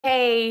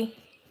Hey,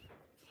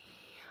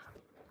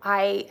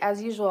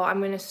 as usual, I'm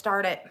going to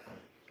start it.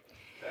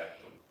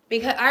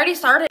 Because I already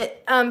started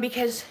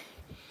because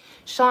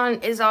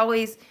Sean is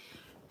always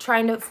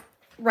trying to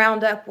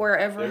round up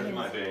wherever. There's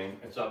my bang.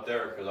 It's up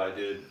there because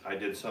I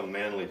did some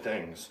manly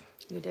things.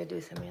 You did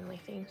do some manly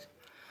things.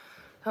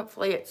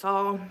 Hopefully it's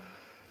all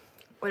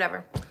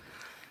whatever.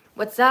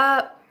 What's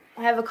up?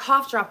 I have a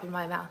cough drop in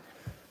my mouth.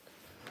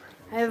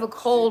 I have a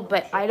cold,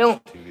 but I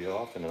don't. TV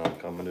off and then I'm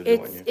coming to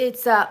join you.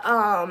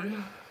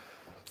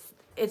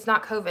 It's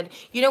not COVID.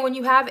 You know, when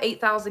you have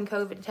 8,000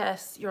 COVID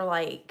tests, you're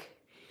like,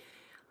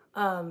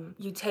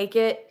 you take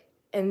it,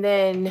 and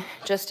then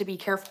just to be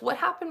careful. What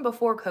happened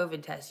before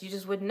COVID tests? You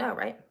just wouldn't know,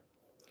 right?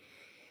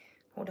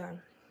 Hold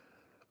on.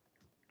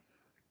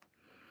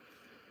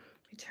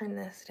 Let me turn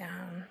this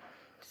down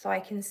so I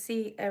can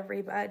see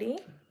everybody.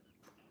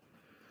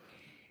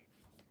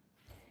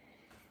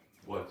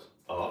 What's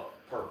up,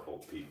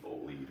 purple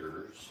people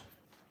leaders?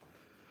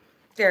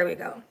 There we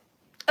go.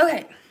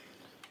 Okay.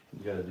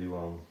 You gotta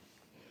do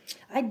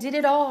I did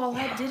it all.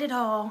 I did it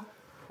all.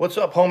 What's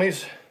up,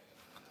 homies?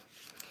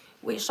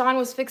 Wait, Sean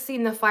was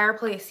fixing the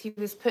fireplace. He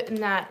was putting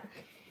that,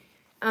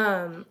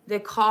 the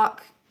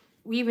caulk.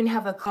 We even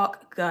have a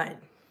caulk gun.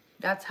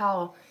 That's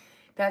how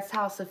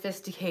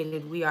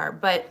sophisticated we are.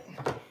 But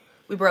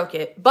we broke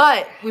it.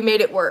 But we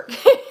made it work.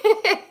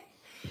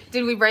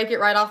 Did we break it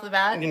right off the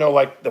bat? You know,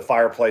 like the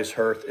fireplace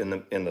hearth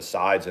in the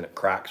sides and it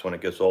cracks when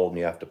it gets old and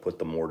you have to put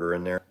the mortar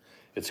in there.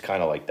 It's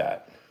kind of like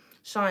that.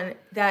 Sean,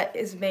 that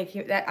is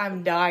making that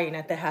I'm dying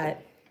at the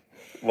hat.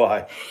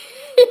 Why?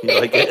 You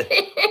like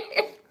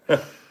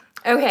it?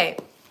 Okay.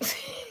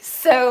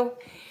 So,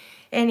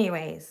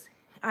 anyways,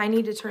 I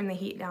need to turn the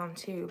heat down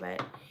too,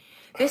 but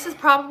this is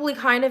probably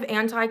kind of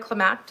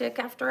anticlimactic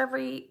after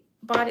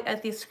everybody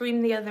at the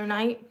scream the other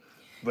night.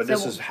 But so,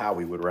 this is how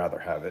we would rather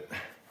have it.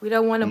 We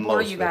don't want to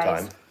bore you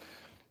guys.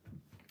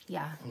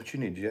 Yeah. What you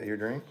need? You got your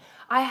drink?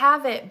 I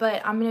have it,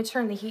 but I'm going to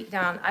turn the heat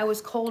down. I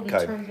was cold and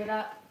turned it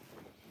up.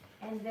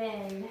 And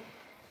then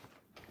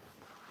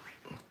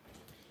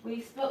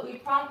we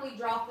promptly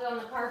dropped it on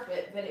the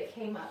carpet, but it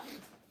came up.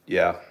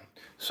 Yeah.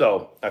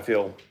 So I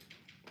feel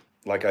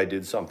like I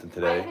did something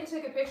today. I even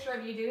took a picture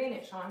of you doing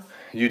it, Sean.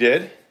 You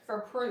did?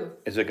 For proof.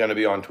 Is it going to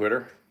be on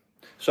Twitter?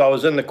 So I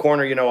was in the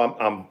corner. You know,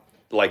 I'm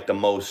like the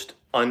most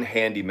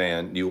unhandy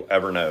man you'll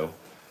ever know.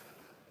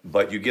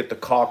 But you get the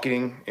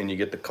caulking and you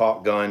get the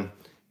caulk gun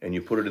and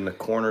you put it in the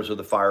corners of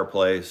the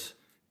fireplace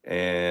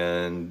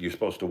and you're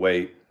supposed to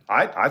wait.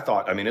 I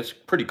thought, I mean, it's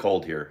pretty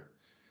cold here,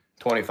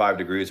 25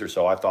 degrees or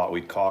so. I thought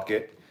we'd caulk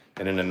it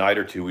and in a night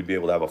or two we'd be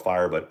able to have a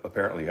fire, but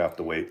apparently you have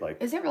to wait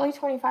like... Is it really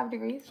 25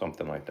 degrees?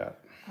 Something like that.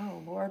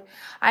 Oh, Lord.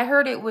 I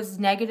heard it was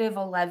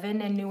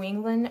 -11 in New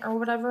England or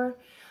whatever.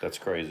 That's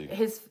crazy.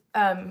 His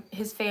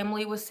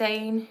family was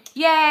saying,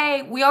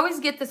 "Yay!" We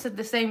always get this at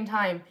the same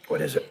time.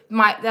 What is it?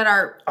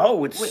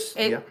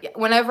 Yeah.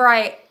 Whenever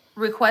I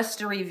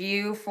request a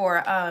review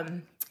for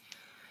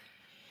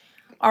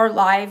our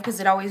live, because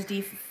it always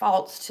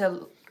defaults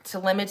to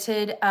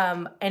limited,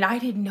 and I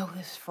didn't know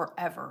this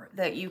forever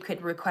that you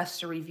could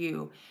request a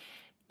review,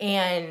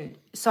 and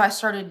so I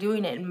started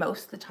doing it, and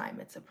most of the time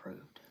it's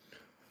approved.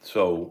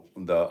 So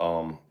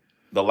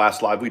the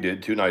last live we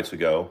did 2 nights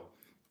ago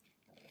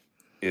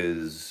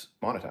is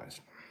monetized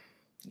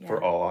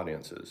for all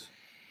audiences.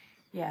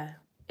 Yeah.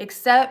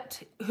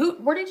 Except,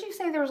 where did you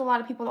say there was a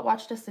lot of people that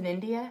watched us in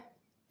India?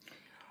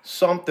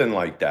 Something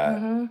like that.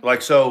 Mm-hmm.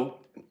 Like, so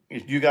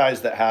you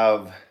guys that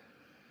have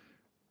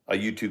a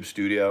YouTube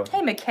studio.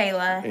 Hey,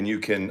 Michaela. And you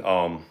can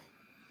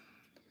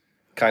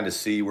kind of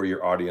see where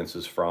your audience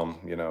is from,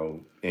 you know,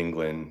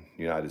 England,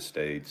 United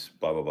States,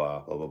 blah, blah, blah,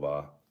 blah, blah,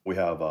 blah. We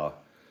have a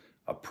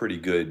pretty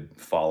good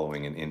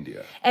following in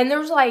India. And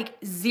there's like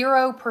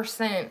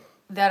 0%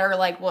 that are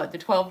like, what, the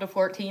 12 to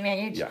 14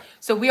 age? Yeah.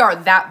 So we are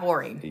that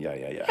boring.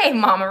 Yeah. Hey,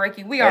 Mama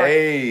Ricky, we are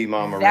Hey,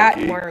 Mama that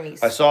Ricky. boring.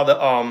 I saw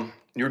the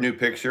your new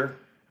picture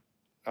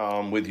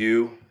with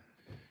you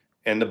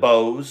and the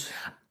bows,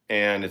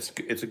 and it's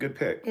a good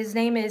pic. His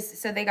name is,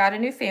 so they got a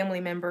new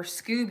family member,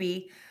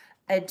 Scooby,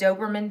 a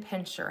Doberman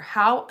Pinscher.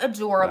 How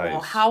adorable.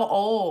 Nice. How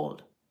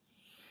old?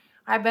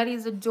 I bet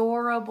he's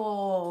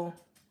adorable.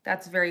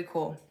 That's very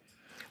cool.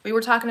 We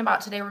were talking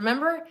about today,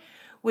 remember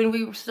when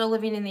we were still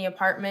living in the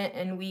apartment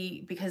and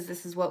because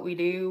this is what we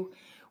do,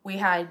 we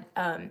had,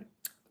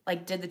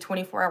 did the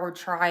 24-hour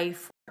try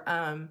for,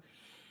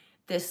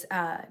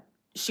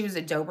 she was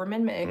a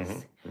Doberman mix.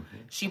 Mm-hmm,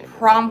 mm-hmm. She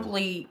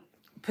promptly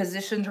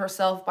positioned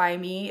herself by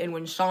me, and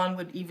when Sean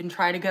would even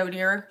try to go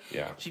near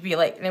her, she'd be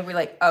like, and then we're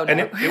like, oh, no. And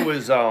it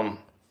was,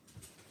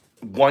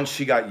 once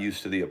she got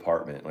used to the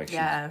apartment, like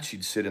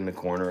she'd sit in the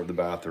corner of the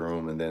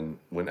bathroom, and then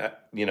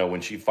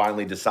when she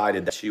finally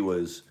decided that she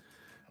was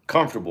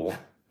comfortable,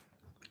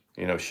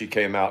 she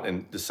came out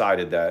and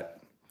decided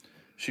that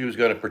she was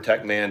going to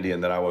protect Mandi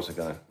and that I wasn't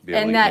going to be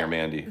able to get near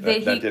Mandi.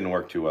 That didn't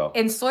work too well.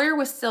 And Sawyer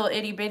was still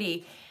itty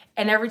bitty,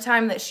 and every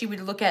time that she would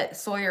look at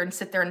Sawyer and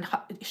sit there and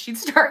she'd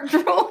start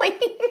drooling.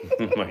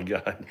 Oh my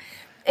God.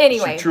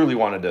 Anyway. She truly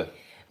wanted to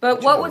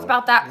But what was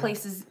about that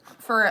place is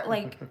for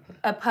like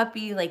a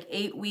puppy, like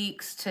 8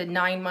 weeks to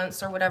 9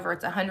 months or whatever,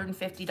 it's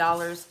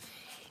 $150.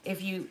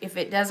 If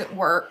it doesn't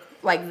work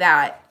like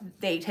that,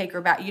 they take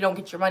her back. You don't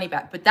get your money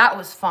back. But that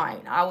was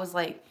fine. I was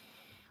like,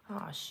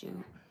 oh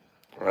shoot.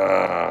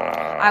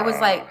 I was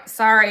like,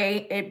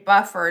 sorry, it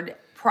buffered.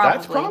 Probably.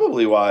 That's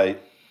probably why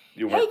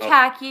you went. Hey,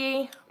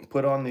 Khaki.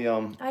 Put on the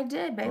I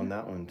did, babe. On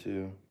that one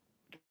too.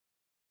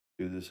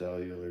 Do the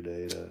cellular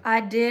data.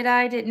 I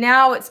did.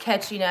 Now it's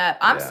catching up.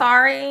 I'm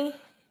sorry.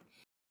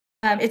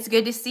 It's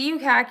good to see you,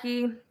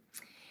 Khaki.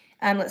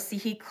 Let's see.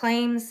 He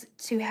claims,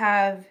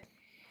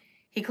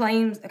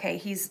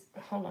 okay,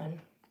 hold on.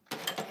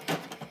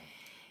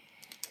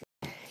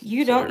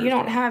 You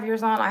don't have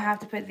yours on. I have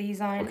to put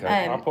these on.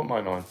 Okay, I'll put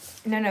mine on.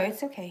 No,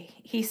 it's okay.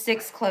 He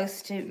sticks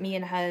close to me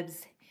and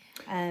Hubs.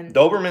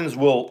 Dobermans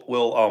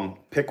will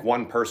pick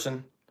one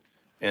person,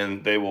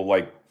 and they will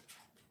like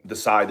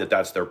decide that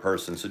that's their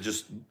person. So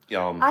just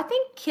I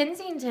think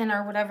Kensington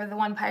or whatever the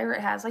one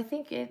Pirate has. I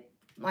think it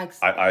likes.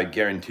 I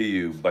guarantee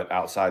you, but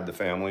outside the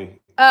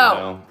family.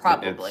 Oh,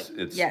 probably.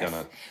 It's yes.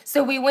 gonna.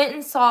 So we went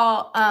and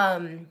saw.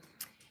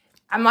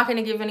 I'm not going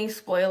to give any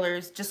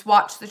spoilers. Just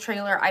watch the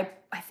trailer. I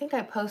think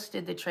I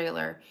posted the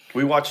trailer.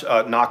 We watched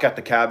Knock at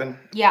the Cabin.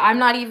 Yeah, I'm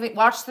not even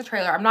watch the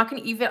trailer. I'm not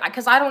going to even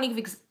because I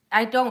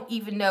don't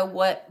even know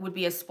what would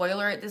be a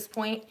spoiler at this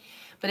point.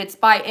 But it's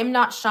by M.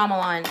 Night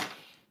Shyamalan.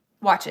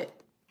 Watch it.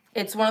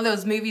 It's one of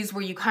those movies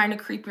where you kind of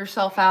creep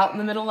yourself out in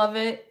the middle of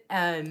it.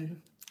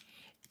 And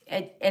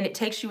it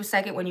takes you a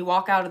second when you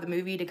walk out of the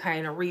movie to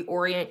kind of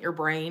reorient your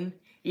brain.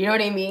 You know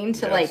what I mean?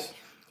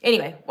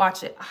 Anyway,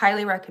 watch it.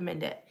 Highly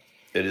recommend it.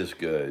 It is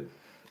good.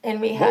 And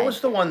what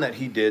was the one that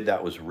he did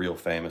that was real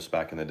famous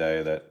back in the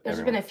day? There's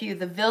been a few.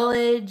 The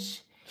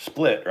Village.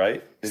 Split,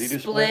 right? Did he do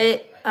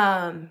Split?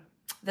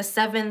 The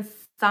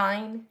Seventh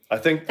Sign. I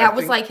think that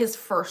was like his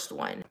first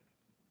one.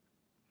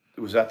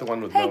 Was that the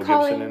one with Mel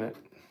Gibson in it?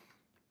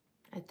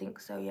 I think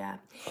so, yeah.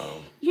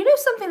 You know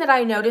something that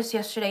I noticed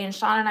yesterday, and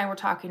Sean and I were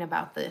talking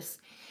about this.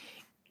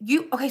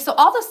 Okay, so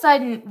all of a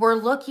sudden we're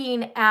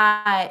looking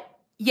at,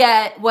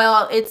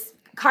 it's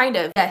kind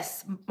of,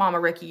 yes, Mama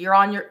Ricky, you're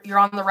on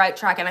the right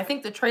track, and I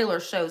think the trailer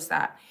shows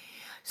that.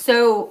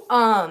 So,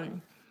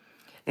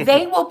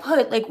 they will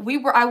put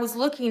I was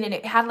looking and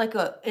it had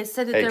it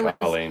said that there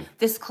was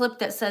this clip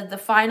that said the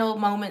final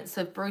moments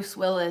of Bruce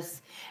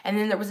Willis, and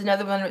then there was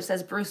another one that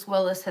says Bruce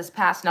Willis has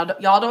passed. Now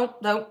y'all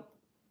don't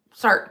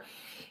start.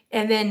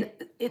 And then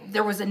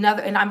there was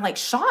another, and I'm like,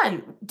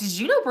 Sean, did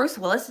you know Bruce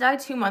Willis died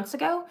 2 months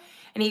ago?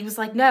 And he was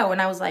like, no.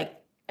 And I was like,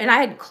 and I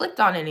hadn't clicked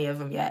on any of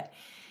them yet.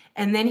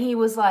 And then he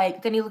was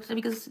like, then he looked at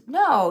me and goes,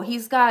 no,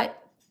 he's got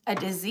a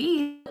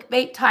disease,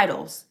 clickbait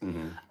titles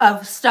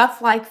of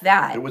stuff like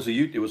that. It was like a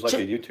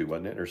YouTube,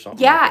 wasn't it, or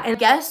something? Yeah, and I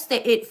guess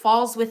that it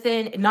falls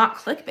within not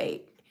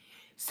clickbait.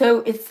 So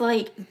it's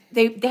like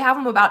they have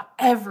them about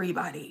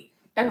everybody.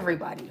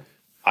 Everybody.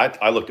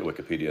 I looked at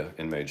Wikipedia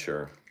and made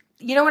sure.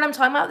 You know what I'm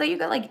talking about? That you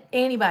got like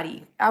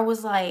anybody. I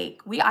was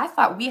like, I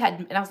thought we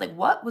had, and I was like,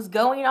 what was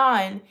going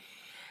on?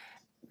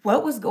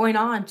 What was going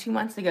on 2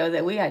 months ago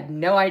that we had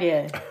no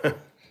idea?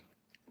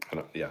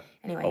 Yeah.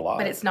 Anyway,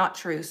 but it's not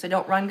true. So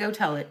don't run, go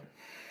tell it.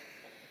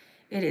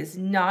 It is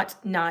not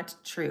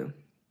true.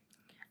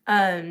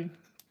 But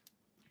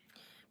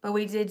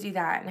we did do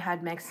that and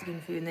had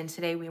Mexican food. And then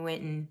today we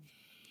went and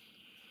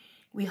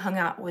we hung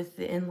out with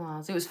the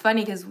in-laws. It was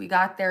funny because we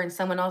got there and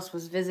someone else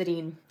was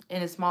visiting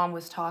and his mom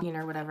was talking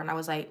or whatever. And I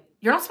was like,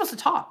 you're not supposed to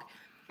talk.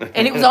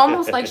 And it was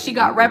almost like she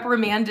got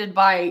reprimanded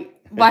by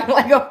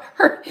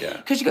her.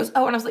 Because she goes,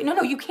 oh, and I was like,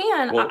 no, you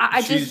can. Well,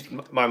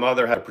 my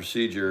mother had a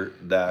procedure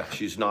that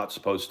she's not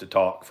supposed to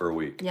talk for a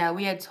week. Yeah,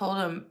 we had told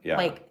him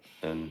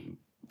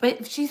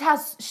but she's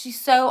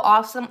so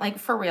awesome, like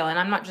for real. And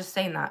I'm not just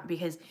saying that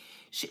because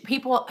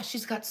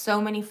she's got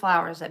so many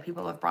flowers that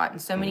people have brought,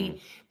 and so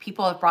many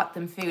people have brought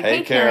them food.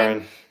 Hey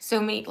Karen. So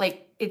many,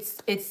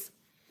 it's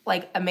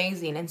like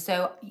amazing. And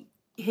so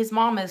his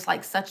mom is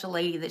like such a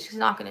lady that she's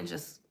not going to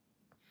just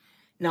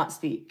not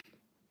speak.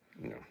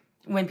 No.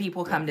 When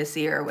people come to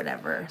see her or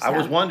whatever. So. I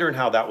was wondering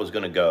how that was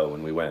going to go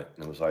when we went.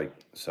 And it was like,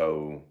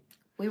 so.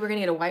 We were going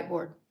to get a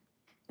whiteboard.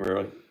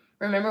 Really?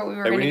 Remember we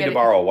were going to get to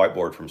borrow a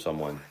whiteboard from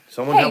someone.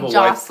 Someone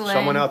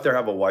out there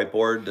have a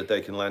whiteboard that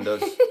they can lend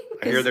us.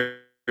 I hear there's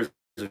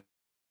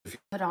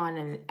put on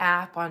an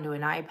app onto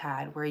an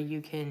iPad where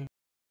you can,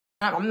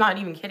 I'm not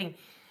even kidding,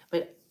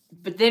 but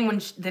then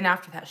then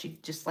after that she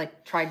just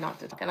like tried not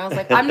to talk, and I was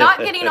like, I'm not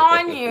getting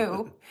on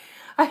you.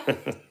 Oh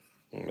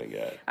my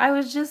God. I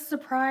was just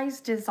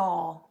surprised is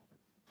all.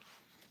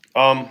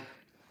 About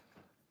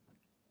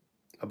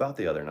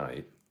the other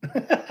night.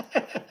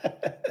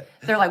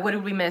 They're like, what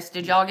did we miss?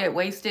 Did y'all get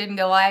wasted and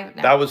go live?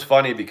 No. That was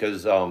funny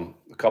because a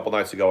couple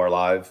nights ago, our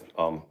live,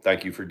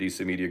 thank you for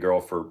DC Media Girl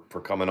for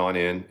coming on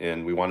in,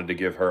 and we wanted to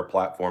give her a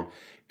platform.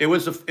 It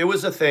was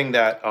a thing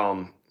that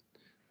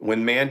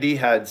when Mandi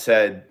had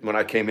said, when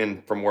I came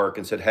in from work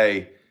and said,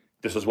 hey,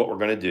 this is what we're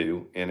going to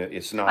do, and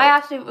it's not. I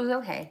asked if it was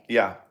okay.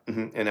 Yeah,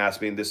 and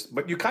asked me this,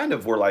 but you kind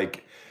of were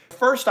like,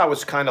 first I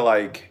was kind of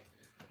like,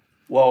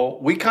 Well,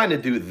 we kind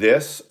of do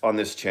this on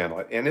this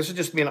channel, and this is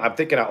just me. I'm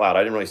thinking out loud.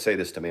 I didn't really say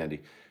this to Mandy,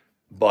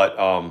 but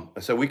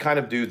so we kind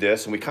of do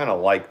this, and we kind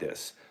of like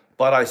this.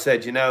 But I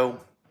said, you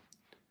know,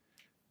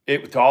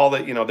 to all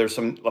that, you know, there's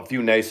a few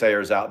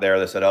naysayers out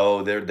there that said,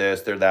 oh, they're this,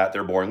 they're that,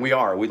 they're boring. We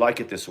like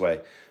it this way.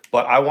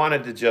 But I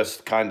wanted to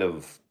just kind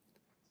of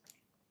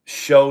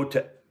show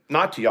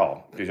not to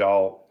y'all, because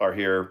y'all are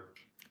here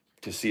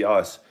to see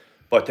us,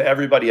 but to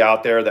everybody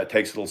out there that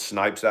takes little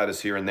snipes at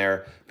us here and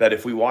there, that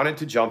if we wanted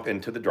to jump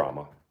into the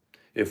drama,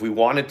 if we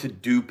wanted to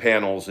do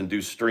panels and do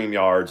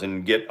StreamYards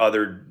and get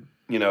other,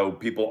 you know,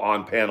 people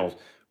on panels,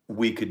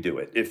 we could do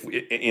it. If,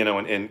 you know,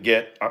 and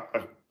get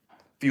a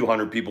few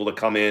hundred people to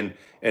come in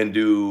and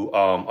do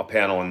a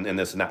panel and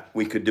this and that.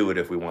 We could do it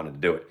if we wanted to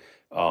do it.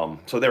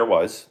 So there it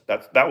was.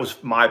 That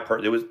was my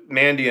part. It was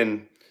Mandy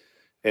and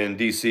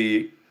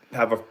DC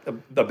have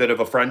a bit of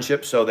a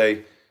friendship, so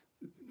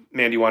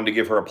Mandy wanted to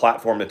give her a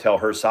platform to tell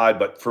her side.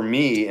 But for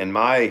me, in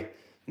my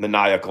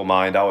maniacal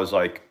mind, I was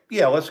like,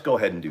 yeah, let's go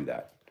ahead and do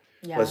that.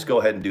 Yeah. Let's go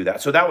ahead and do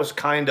that. So that was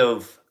kind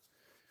of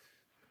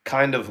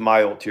my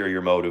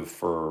ulterior motive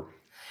for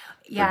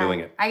doing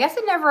it. I guess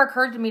it never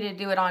occurred to me to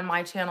do it on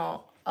my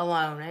channel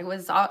alone. It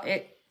was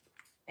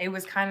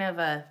kind of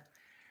a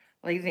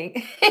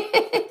lazy.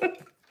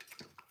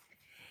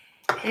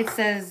 It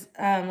says,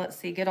 let's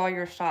see, get all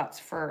your shots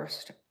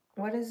first.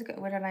 What did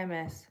I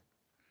miss?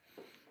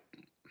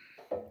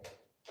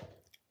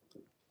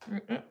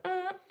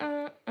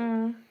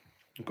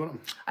 Go on.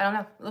 I don't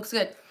know. It looks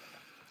good.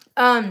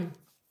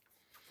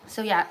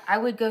 So yeah, I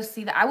would go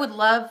see that. I would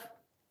love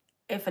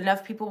if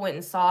enough people went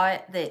and saw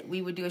it that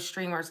we would do a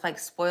stream where it's like,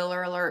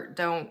 spoiler alert,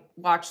 don't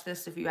watch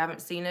this if you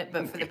haven't seen it.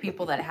 But for the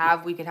people that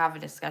have, we could have a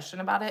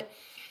discussion about it.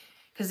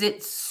 Because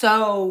it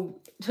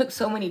took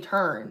so many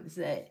turns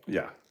that.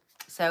 Yeah.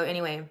 So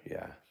anyway.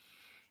 Yeah.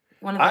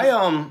 We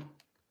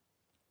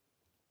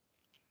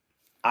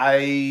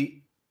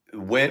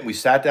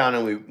sat down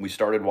and we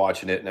started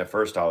watching it, and at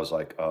first I was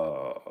like,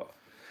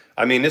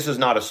 I mean, this is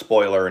not a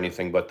spoiler or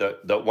anything,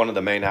 but one of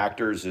the main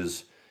actors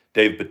is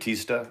Dave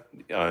Bautista.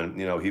 You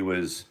know, he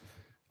was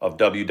of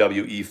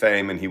WWE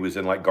fame, and he was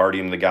in like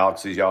Guardian of the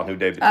Galaxy. Y'all know who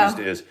Dave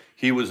Bautista is.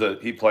 He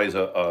plays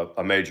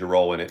a major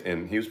role in it,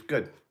 and he was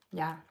good.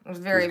 Yeah, it was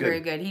very, very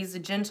good. He's a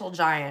gentle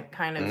giant,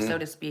 kind of, so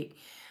to speak.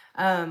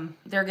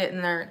 They're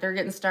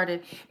getting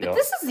started. But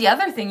this is the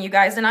other thing, you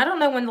guys, and I don't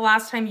know when the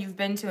last time you've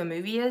been to a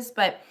movie is,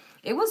 but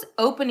it was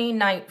opening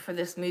night for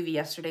this movie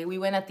yesterday. We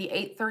went at the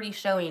 8:30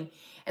 showing,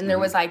 and there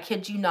was, I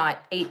kid you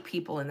not, 8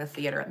 people in the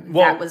theater.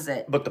 Well, that was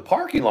it. But the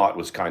parking lot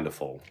was kind of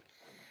full.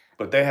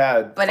 But they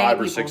had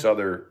 5 or 6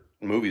 other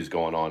movies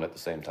going on at the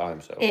same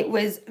time. So it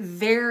was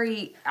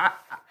very,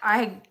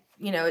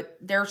 you know,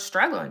 they're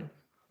struggling.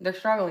 They're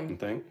struggling. You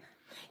think?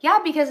 Yeah,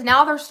 because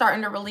now they're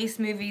starting to release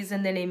movies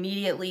and then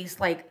immediately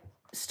like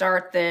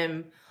start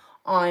them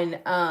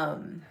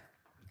on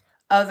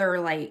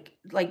other like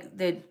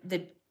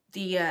the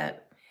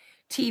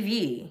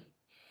TV.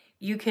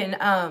 You can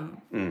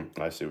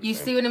I see what you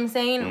see what I'm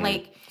saying?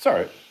 Like, it's all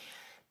right.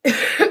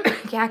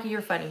 Khaki,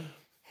 you're funny.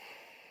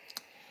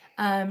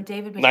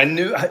 David. I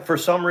knew for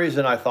some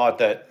reason I thought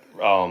that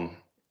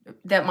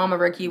that Mama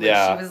Ricky, she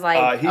was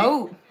like,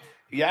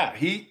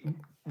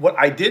 what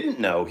I didn't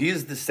know, he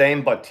is the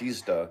same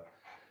Bautista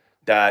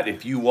that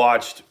if you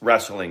watched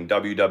wrestling,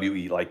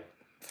 WWE, like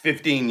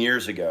 15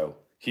 years ago,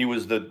 he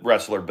was the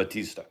wrestler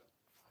Bautista.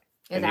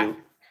 Yeah.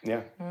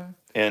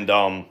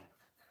 And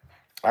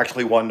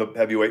actually won the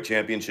heavyweight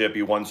championship.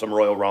 He won some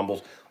Royal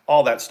Rumbles,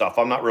 all that stuff.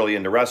 I'm not really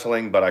into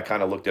wrestling, but I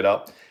kind of looked it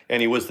up.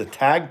 And he was the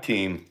tag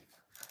team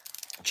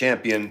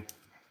champion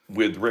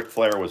with Ric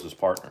Flair was his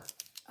partner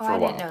for a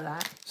while. I didn't know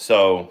that.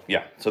 So,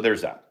 yeah. So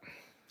there's that.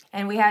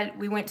 And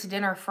we went to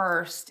dinner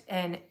first,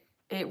 and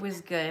it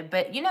was good.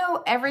 But, you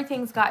know,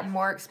 everything's gotten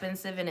more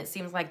expensive, and it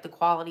seems like the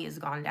quality has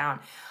gone down.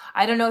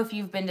 I don't know if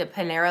you've been to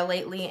Panera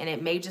lately, and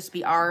it may just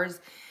be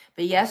ours.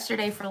 But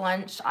yesterday for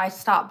lunch, I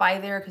stopped by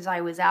there because I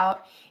was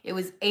out. It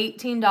was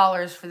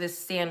 $18 for this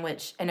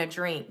sandwich and a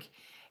drink.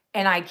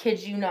 And I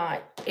kid you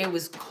not, it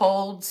was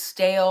cold,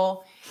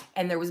 stale,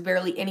 and there was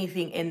barely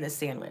anything in the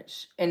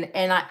sandwich. And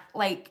I,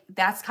 like,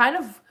 that's kind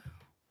of...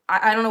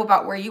 I don't know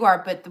about where you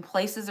are, but the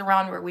places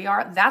around where we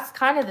are, that's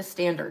kind of the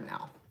standard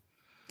now.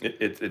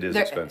 It is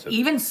expensive.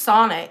 Even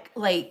Sonic,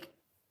 like,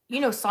 you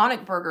know,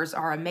 Sonic burgers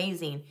are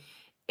amazing.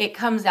 It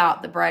comes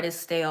out, the bread is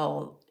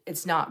stale.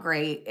 It's not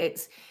great.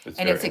 It's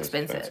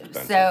expensive.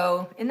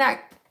 So, in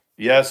that...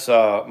 Yes,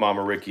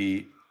 Mama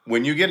Ricky,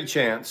 when you get a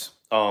chance,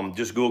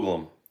 just Google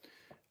them.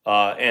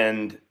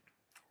 And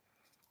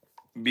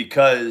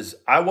because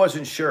I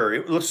wasn't sure.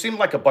 It seemed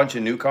like a bunch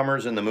of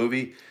newcomers in the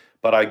movie.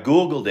 But I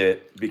Googled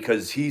it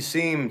because he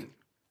seemed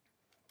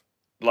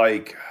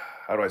like,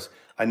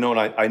 I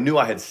knew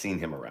I had seen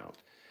him around.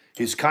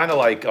 He's kind of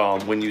like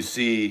when you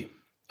see,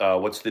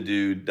 what's the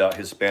dude, the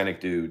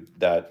Hispanic dude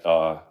that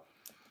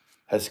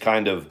has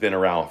kind of been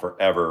around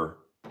forever,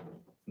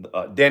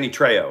 Danny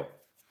Trejo.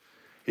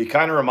 He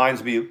kind of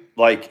reminds me,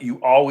 like,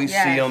 you always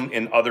see him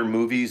in other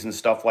movies and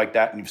stuff like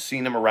that, and you've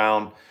seen him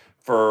around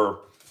for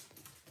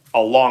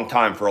a long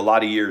time, for a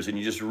lot of years, and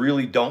you just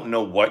really don't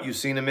know what you've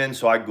seen him in.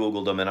 So I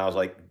Googled him and I was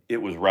like,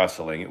 it was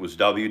wrestling. It was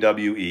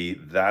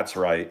WWE. That's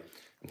right.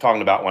 I'm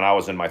talking about when I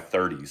was in my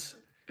 30s.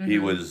 He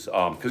was,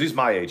 because he's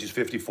my age, he's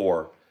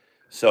 54.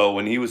 So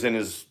when he was in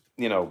his,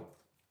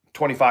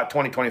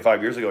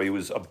 25 years ago, he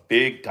was a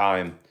big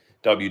time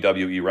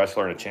WWE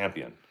wrestler and a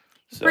champion.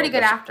 So pretty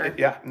good actor.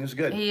 Yeah, he was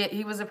good.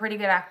 He was a pretty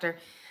good actor.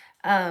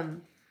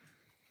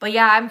 But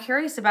yeah, I'm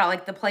curious about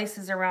like the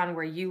places around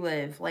where you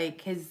live.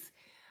 Like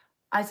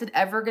I said,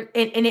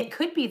 and it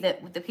could be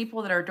that the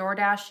people that are door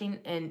dashing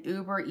and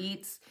Uber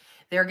Eats,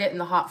 they're getting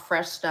the hot,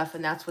 fresh stuff,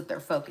 and that's what they're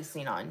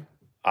focusing on.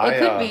 It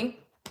could be.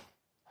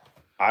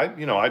 I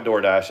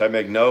DoorDash.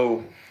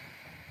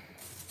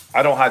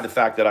 I don't hide the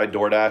fact that I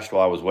DoorDashed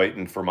while I was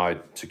waiting for my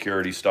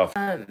security stuff.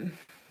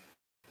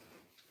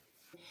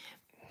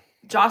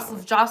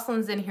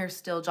 Jocelyn's in here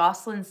still.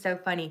 Jocelyn's so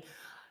funny.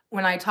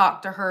 When I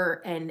talked to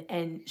her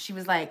and she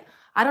was like,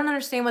 I don't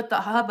understand what the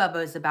hubbub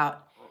is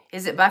about.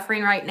 Is it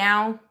buffering right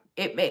now?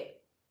 It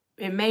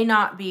may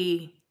not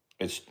be.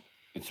 It's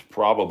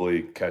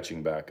probably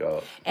catching back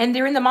up. And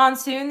during the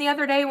monsoon the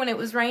other day when it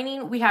was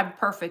raining, we had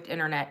perfect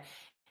internet.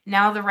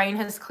 Now the rain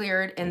has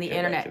cleared and the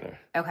internet.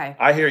 Okay.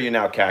 I hear you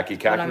now, Khaki.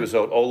 Khaki was,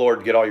 oh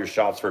Lord, get all your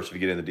shots first if you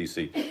get into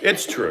DC.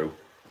 It's true.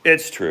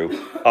 It's true.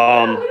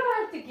 No, we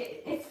don't have to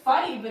get. It's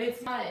funny, but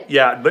it's not.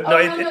 Yeah, but no.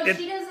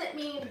 She doesn't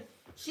mean.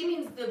 She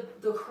means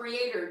the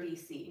creator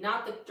DC,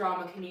 not the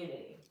drama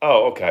community.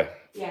 Oh, okay.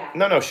 Yeah.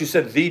 No. She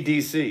said the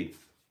DC.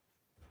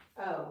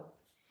 Oh,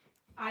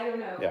 I don't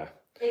know. Yeah.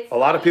 A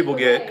lot of people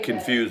get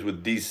confused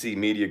with DC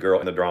Media Girl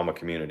and the drama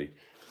community.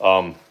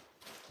 But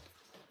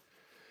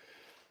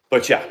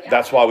yeah,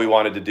 that's why we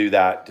wanted to do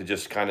that, to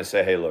just kind of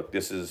say, hey, look,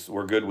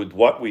 we're good with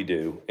what we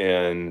do.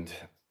 And,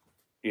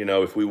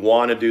 if we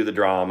want to do the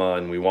drama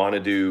and we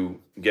want to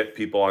get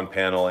people on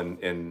panel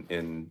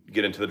and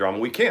get into the drama,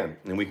 we can,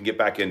 and we can get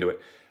back into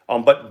it.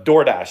 But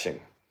DoorDashing,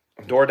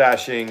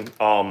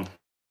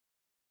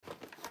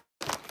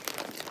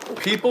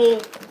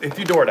 people, if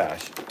you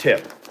DoorDash,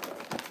 tip.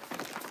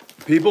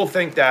 People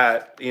think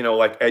that,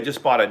 like I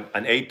just bought an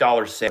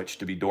 $8 sandwich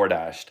to be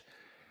DoorDashed,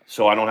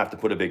 so I don't have to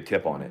put a big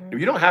tip on it. If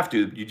you don't have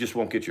to, you just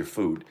won't get your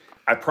food.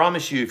 I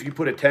promise you, if you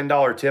put a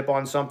 $10 tip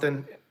on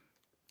something,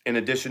 in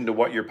addition to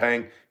what you're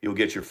paying, you'll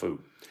get your food.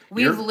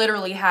 We've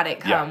literally had it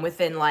come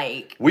within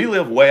like... We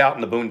live way out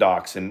in the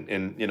boondocks,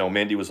 and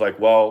Mandy was like,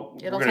 well,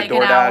 we're going to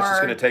DoorDash. It's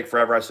going to take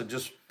forever. I said,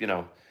 just,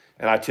 and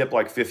I tip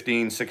like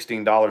 $15,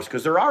 $16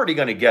 because they're already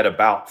going to get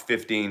about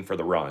 $15 for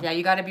the run. Yeah,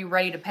 you got to be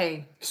ready to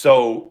pay.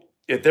 So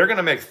if they're going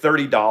to make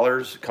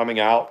 $30 coming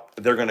out,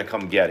 they're going to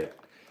come get it.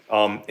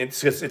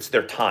 It's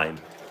their time.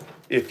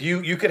 If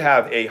you could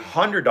have a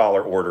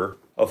 $100 order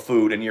of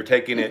food and you're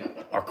taking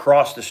it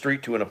across the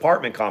street to an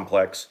apartment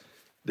complex,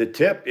 the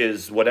tip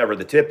is whatever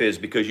the tip is,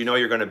 because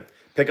you're going to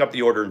pick up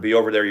the order and be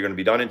over there. You're going to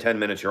be done in 10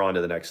 minutes. You're on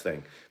to the next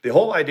thing. The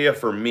whole idea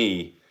for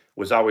me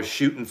was I was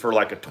shooting for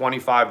like a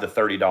 $25 to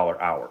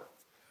 $30 hour.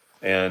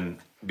 And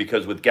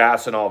because with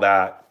gas and all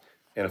that,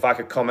 and if I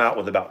could come out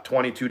with about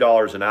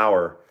 $22 an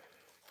hour.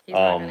 He's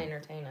not going to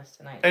entertain us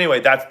tonight. Anyway,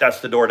 that's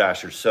the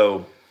DoorDashers.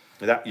 So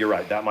you're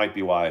right. That might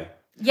be why.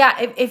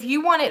 Yeah, if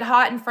you want it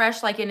hot and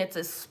fresh, like, and it's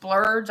a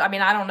splurge. I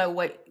mean, I don't know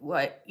what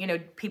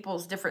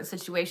people's different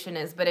situation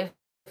is, but if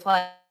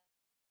like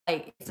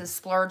it's a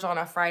splurge on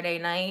a Friday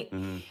night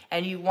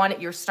and you want it,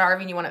 you're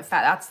starving, you want it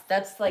fat.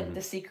 That's like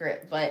the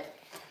secret. But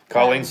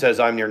Colleen says,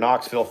 I'm near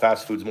Knoxville.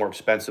 Fast food's more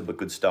expensive, but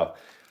good stuff.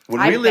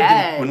 When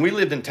we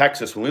lived in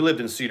Texas, when we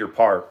lived in Cedar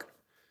Park,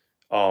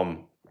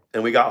 and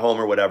we got home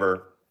or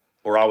whatever,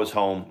 or I was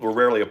home, we're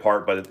rarely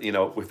apart, but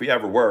if we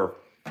ever were,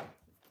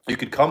 you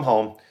could come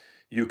home,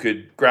 you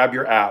could grab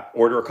your app,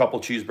 order a couple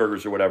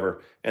cheeseburgers or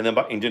whatever, and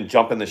then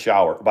jump in the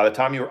shower. By the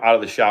time you were out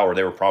of the shower,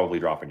 they were probably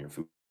dropping your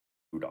food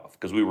off,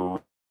 because we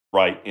were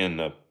right in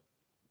the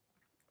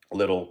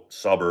little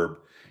suburb.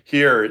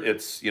 Here,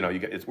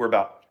 we're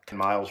about 10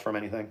 miles from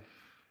anything.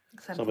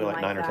 Something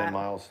like 9 or 10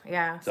 miles.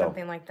 Yeah,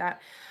 something like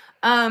that.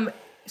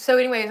 So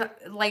anyways,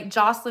 like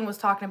Jocelyn was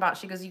talking about,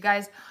 she goes, you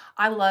guys,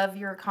 I love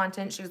your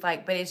content. She was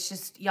like, but it's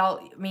just y'all,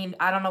 I mean,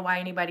 I don't know why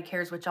anybody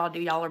cares what y'all do.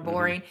 Y'all are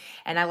boring.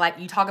 And I like,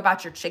 you talk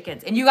about your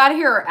chickens. And you got to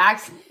hear her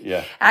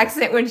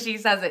accent when she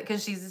says it,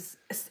 because she's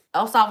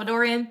El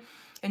Salvadorian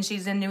and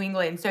she's in New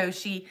England. So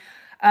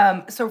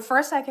so for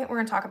a second, we're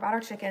going to talk about our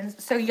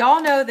chickens. So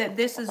y'all know that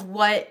this is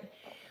what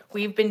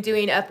we've been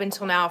doing up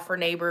until now for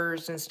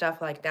neighbors and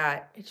stuff like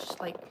that. It's just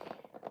like,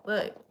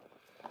 look,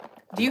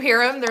 do you hear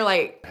them? They're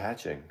like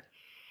hatching.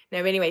 No,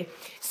 but anyway,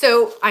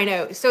 so I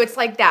know. So it's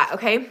like that,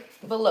 okay?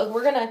 But look,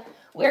 we're gonna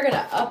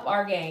up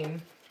our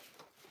game.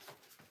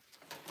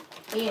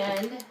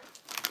 And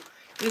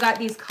we got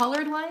these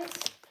colored ones.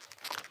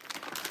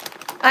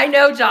 I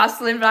know,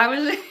 Jocelyn, but I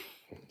was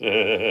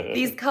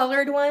these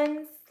colored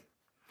ones.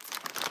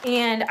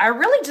 And I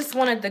really just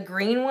wanted the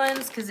green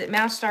ones because it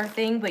matched our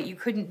thing, but you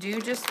couldn't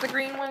do just the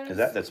green ones. Is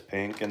that's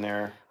pink in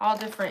there? All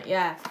different,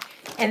 yeah.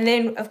 And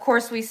then, of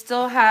course, we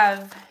still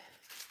have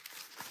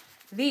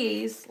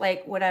these,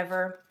 like,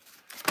 whatever.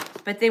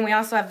 But then we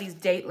also have these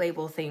date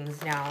label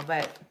things now.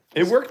 But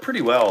It worked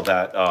pretty well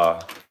that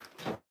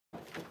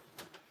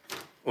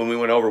when we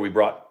went over, we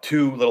brought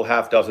 2 little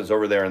half dozens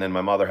over there, and then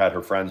my mother had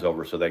her friends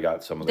over, so they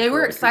got some of the. They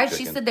were excited.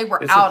 She said they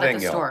were out at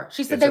the store.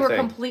 She said they were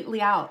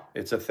completely out.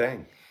 It's a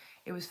thing.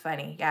 It was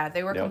funny. Yeah,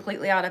 they were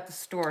completely out at the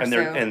store. And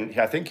and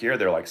I think here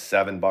they're like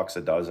 $7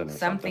 a dozen or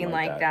something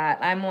like that.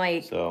 I'm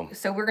like, so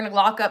we're gonna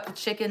lock up the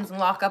chickens and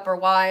lock up our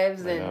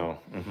wives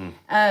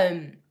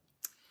and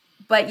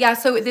but yeah,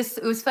 so it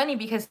was funny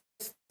because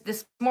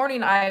this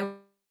morning I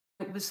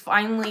was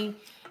finally,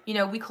 you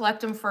know, we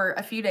collect them for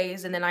a few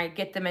days and then I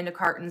get them into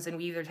cartons and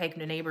we either take them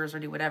to neighbors or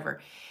do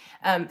whatever.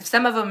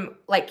 Some of them,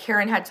 like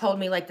Karen had told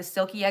me, like the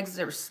silky eggs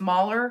are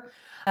smaller.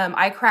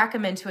 I crack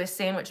them into a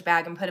sandwich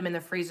bag and put them in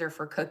the freezer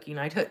for cooking.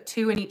 I took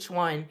 2 in each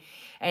one.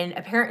 And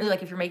apparently,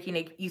 like if you're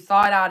making you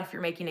thaw it out if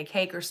you're making a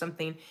cake or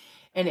something,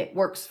 and it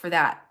works for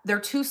that. They're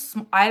too,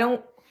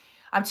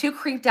 I'm too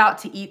creeped out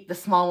to eat the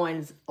small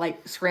ones,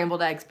 like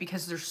scrambled eggs,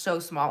 because they're so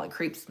small. It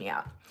creeps me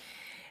out.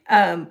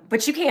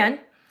 But you can.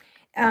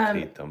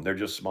 Eat them. They're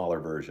just smaller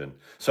version.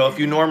 So if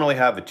you normally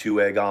have a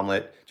 2-egg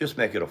omelet, just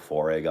make it a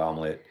 4-egg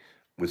omelet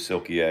with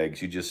silky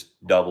eggs. You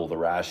just double the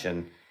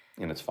ration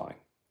and it's fine.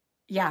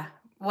 Yeah.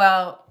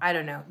 Well, I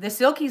don't know. The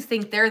Silkies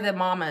think they're the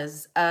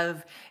mamas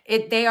of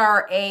it. They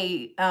are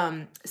a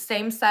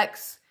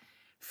same-sex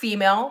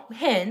female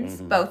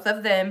hens, both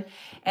of them,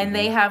 and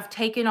they have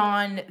taken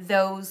on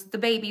the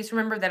babies,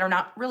 remember, that are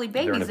not really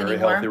babies anymore. They're in a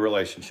very healthy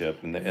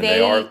relationship. And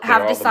they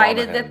have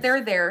decided that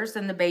they're theirs,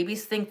 and the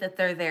babies think that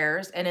they're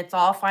theirs, and it's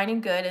all fine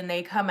and good, and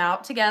they come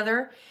out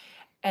together,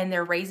 and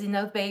they're raising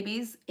those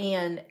babies,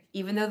 and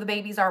even though the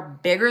babies are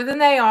bigger than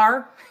they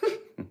are...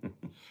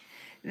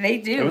 They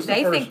do.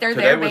 They think they're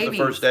their babies. Today was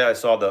the first day I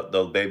saw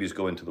the babies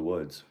go into the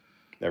woods.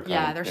 They're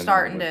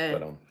starting to.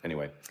 But,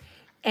 anyway.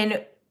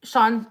 And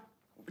Sean,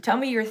 tell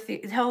them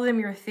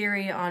your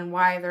theory on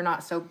why they're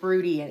not so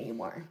broody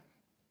anymore.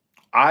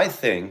 I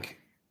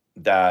think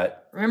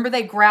that. Remember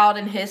they growled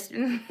and hissed.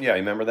 Yeah,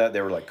 remember that?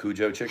 They were like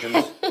Cujo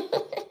chickens.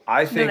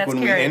 I think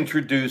when we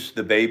introduced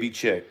the baby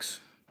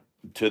chicks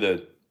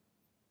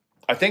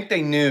I think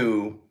they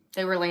knew.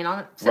 They were laying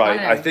on it?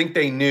 Right. I think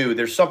they knew.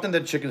 There's something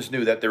that chickens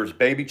knew, that there was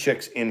baby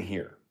chicks in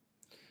here.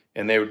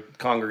 And they would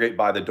congregate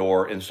by the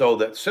door. And so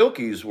that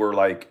Silkies were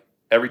like,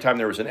 every time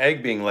there was an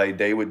egg being laid,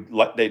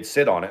 they'd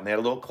sit on it. And they had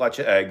a little clutch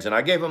of eggs. And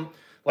I gave them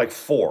like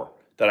 4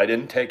 that I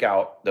didn't take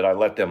out, that I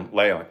let them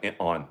lay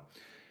on.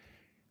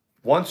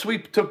 Once we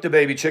took the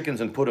baby chickens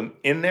and put them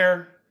in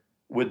there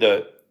with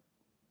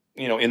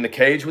in the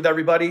cage with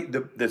everybody,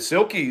 the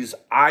Silkies,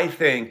 I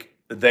think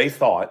they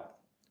thought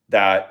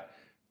that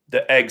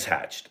the eggs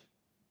hatched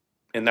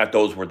and that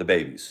those were the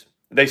babies.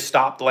 They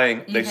stopped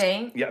laying.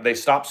 They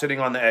stopped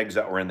sitting on the eggs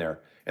that were in there,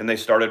 and they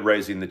started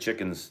raising the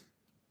chickens,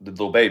 the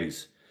little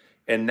babies.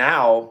 And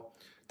now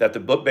that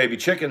the baby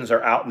chickens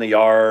are out in the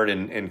yard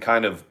and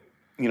kind of,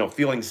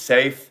 feeling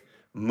safe,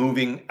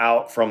 moving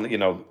out from,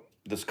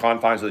 this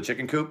confines of the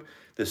chicken coop,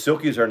 the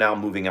Silkies are now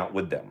moving out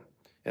with them.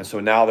 And so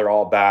now they're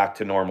all back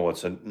to normal.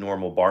 It's a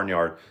normal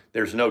barnyard.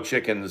 There's no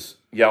chickens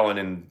yelling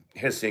and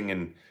hissing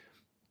and,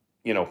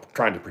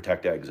 trying to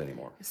protect eggs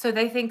anymore. So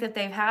they think that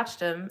they've hatched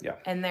them,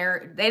 and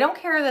they don't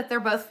care that they're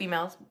both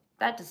females.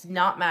 That does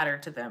not matter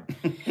to them.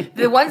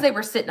 The ones they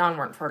were sitting on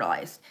weren't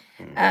fertilized.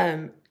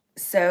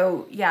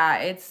 So yeah,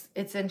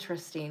 it's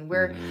interesting.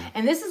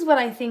 And this is what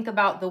I think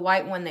about the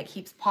white one that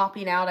keeps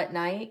popping out at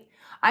night.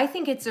 I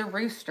think it's a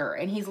rooster,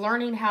 and he's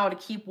learning how to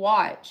keep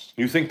watch.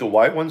 You think the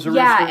white one's a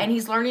rooster? Yeah, and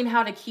he's learning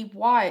how to keep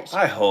watch.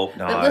 I hope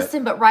not. But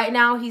listen, right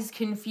now he's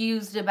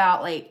confused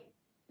about, like,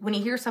 when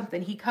he hears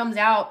something, he comes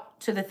out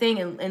to the thing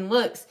and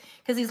looks,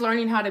 because he's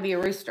learning how to be a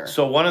rooster.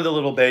 So one of the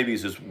little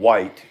babies is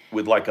white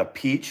with like a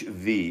peach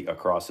V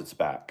across its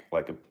back,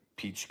 like a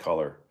peach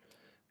color.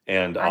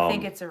 And I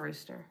think it's a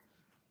rooster.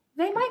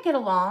 They might get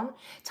along.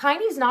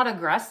 Tiny's not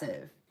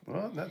aggressive.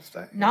 Well, that's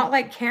that. Not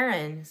like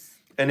Karen's.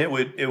 And there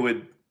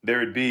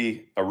would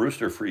be a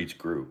rooster for each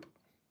group.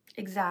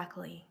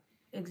 Exactly.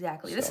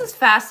 So. This is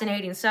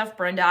fascinating stuff,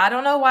 Brenda. I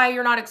don't know why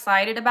you're not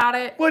excited about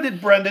it. What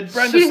did Brenda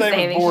say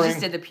was boring? She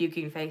just did the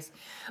puking face.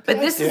 But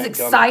this is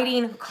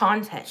exciting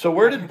content. So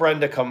where did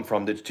Brenda come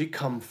from? Did she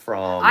come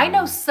from? I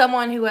know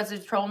someone who has a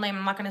troll name.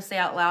 I'm not going to say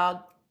out loud.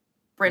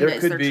 Brenda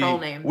is their troll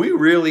name. We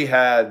really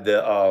had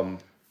the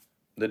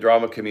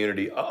drama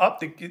community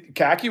up.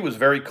 Khaki was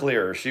very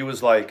clear. She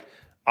was like,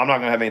 I'm not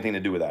going to have anything to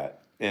do with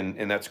that.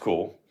 And that's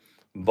cool.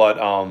 But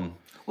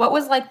what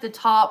was like the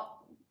top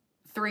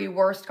 3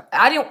 worst?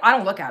 I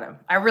don't look at them.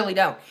 I really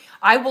don't.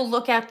 I will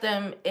look at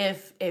them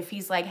if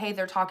he's like, hey,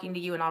 they're talking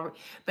to you, and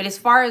but as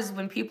far as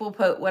when people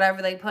put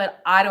whatever they put,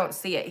 I don't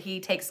see it.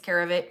 He takes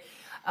care of it.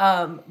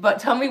 But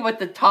tell me what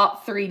the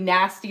top 3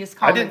 nastiest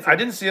comments. I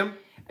didn't see them.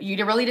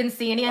 You really didn't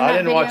see any in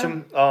that video? I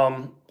didn't watch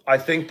them. I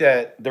think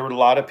that there were a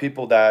lot of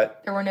people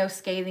that there were no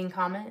scathing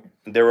comment.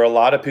 There were a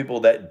lot of people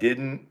that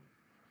didn't.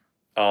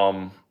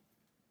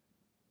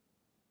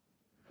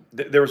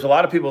 There was a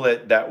lot of people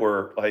that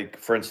were like,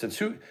 for instance,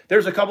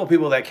 there's a couple of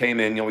people that came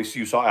in.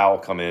 You saw Al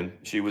come in.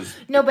 She was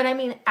no, but I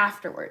mean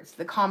afterwards,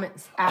 the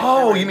comments.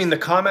 Afterwards. Oh, you mean the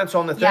comments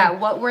on the thing? Yeah.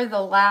 What were the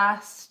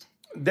last?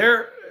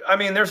 I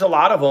mean, there's a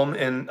lot of them,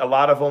 and a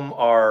lot of them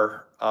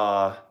are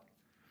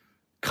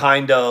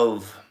kind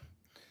of,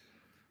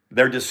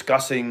 they're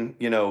discussing,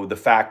 you know, the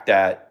fact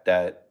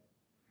that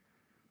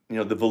you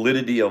know, the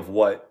validity of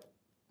what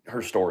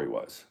her story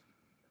was.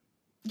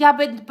 Yeah,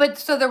 but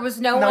so there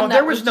was no one that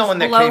there was no one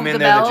that came in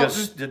there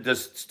that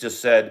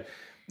just said,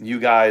 you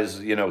guys,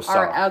 you know,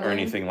 suck or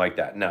anything like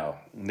that. No,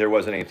 there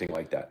wasn't anything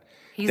like that.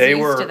 He's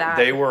used to that.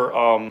 They were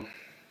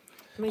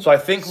so I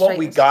think what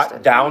we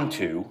got down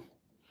to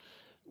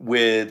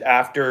with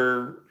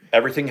after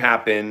everything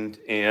happened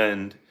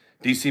and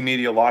DC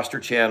Media lost her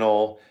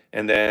channel,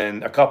 and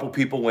then a couple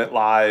people went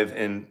live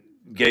and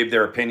gave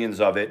their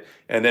opinions of it,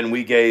 and then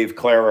we gave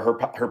Clara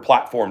her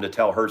platform to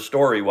tell her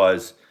story,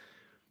 was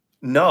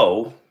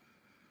no,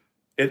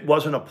 it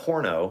wasn't a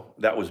porno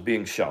that was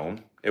being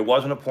shown. It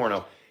wasn't a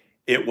porno.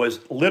 It was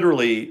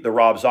literally the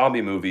Rob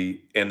Zombie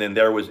movie, and then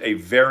there was a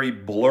very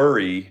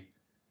blurry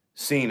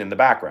scene in the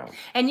background.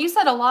 And you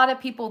said a lot of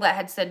people that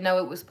had said no,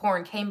 it was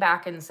porn, came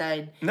back and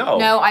said,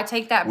 no, I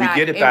take that back.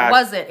 We get it back.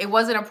 It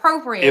wasn't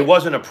appropriate. It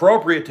wasn't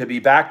appropriate to be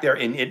back there,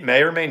 and it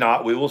may or may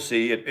not. We will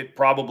see. It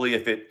probably,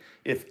 if it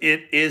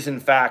is in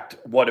fact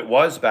what it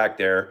was back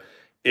there,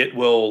 it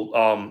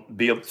will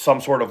be some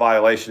sort of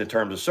violation in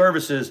terms of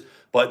services.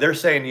 But they're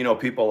saying, you know,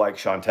 people like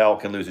Chantel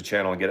can lose a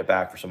channel and get it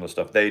back for some of the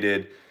stuff they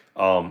did.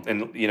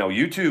 And you know,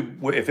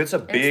 YouTube, if it's a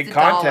big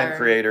content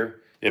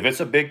creator,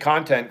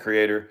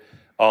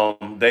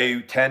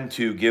 they tend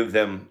to give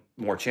them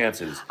more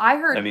chances. I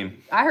heard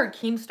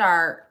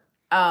Keemstar,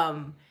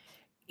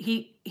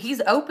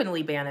 he's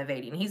openly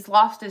bannovating. He's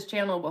lost his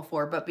channel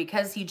before, but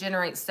because he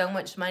generates so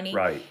much money,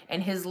 right,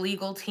 and his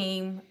legal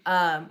team,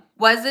 yeah,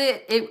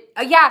 the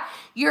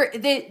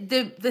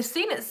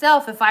scene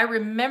itself, if I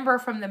remember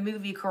from the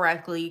movie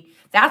correctly,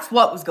 that's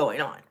what was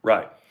going on.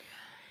 Right.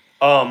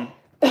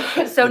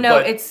 So no,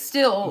 it's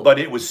still... But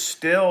it was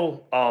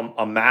still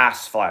a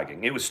mass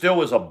flagging. It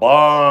was a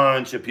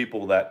bunch of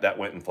people that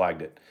went and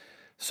flagged it.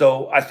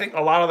 So I think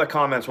a lot of the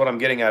comments, what I'm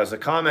getting at is the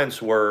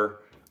comments were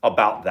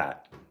about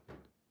that.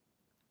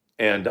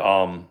 And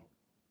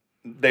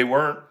they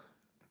weren't,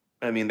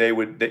 I mean,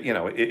 you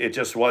know, it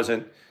just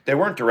wasn't, they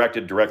weren't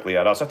directed directly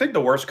at us. I think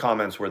the worst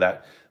comments were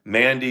that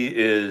Mandi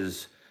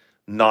is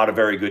not a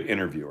very good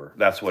interviewer.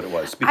 That's what it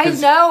was.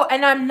 Because, I know,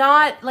 and I'm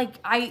not, like,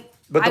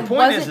 but the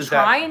point is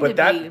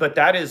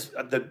that is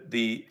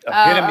the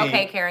epitome.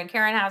 Okay, Karen.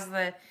 Karen has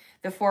the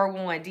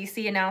 411.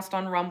 DC announced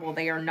on Rumble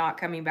they are not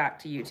coming back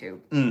to YouTube.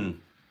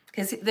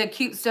 Because the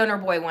cute stoner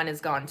boy one is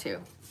gone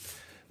too.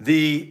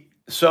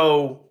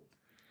 So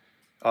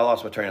I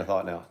lost my train of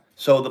thought now.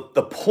 So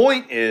the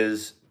point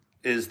is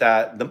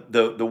that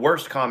the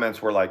worst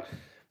comments were like,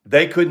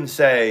 they couldn't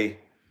say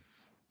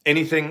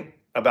anything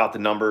about the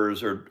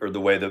numbers or the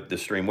way that the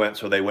stream went.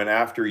 So they went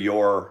after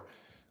your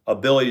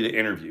ability to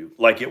interview.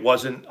 Like, it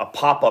wasn't a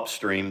pop-up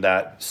stream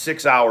that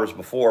 6 hours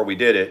before we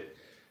did it,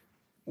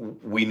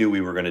 we knew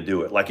we were going to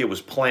do it. Like, it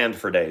was planned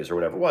for days or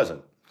whatever. It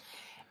wasn't.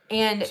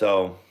 And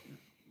so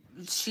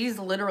she's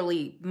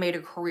literally made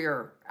a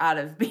career out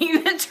of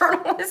being a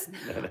journalist.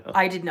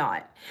 I did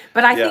not.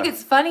 But I think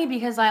it's funny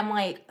because I'm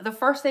like, the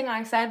first thing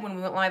I said when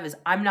we went live is,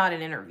 I'm not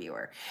an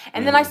interviewer.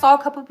 And then I saw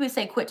a couple people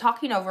say, quit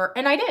talking over,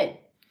 and I did.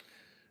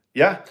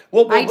 Yeah,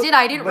 well, I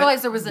didn't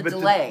realize there was a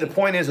delay. The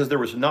point is there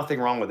was nothing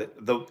wrong with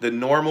it. The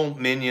normal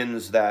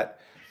minions, that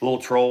little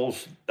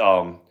trolls,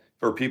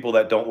 or people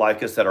that don't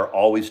like us, that are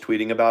always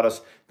tweeting about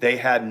us, they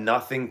had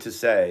nothing to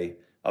say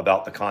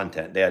about the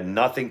content. They had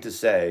nothing to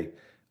say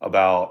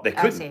about, they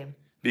couldn't,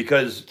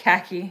 because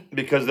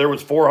there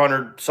was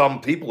 400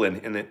 some people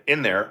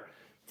in there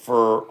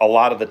for a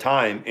lot of the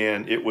time,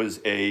 and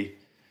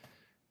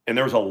and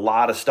there was a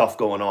lot of stuff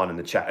going on in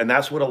the chat. And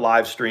that's what a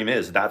live stream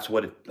is. That's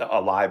what a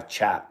live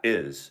chat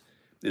is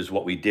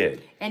what we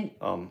did. And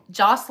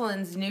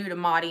Jocelyn's new to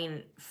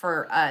modding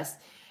for us.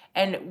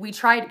 And we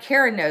tried,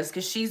 Karen knows,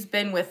 because she's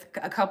been with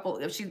a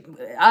couple,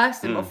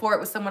 us, and before it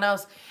was someone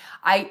else.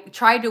 I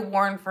tried to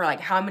warn for like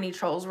how many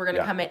trolls were going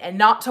to come in, and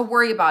not to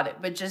worry about it,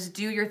 but just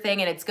do your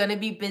thing, and it's going to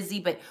be busy.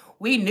 But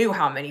we knew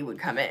how many would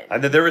come in.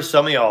 And then there was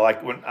some of y'all,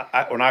 like when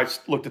I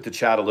looked at the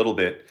chat a little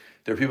bit,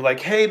 there were people like,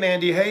 hey,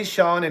 Mandi, hey,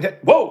 Sean, and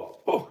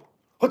whoa,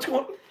 what's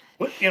going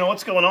on?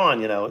 What's going on?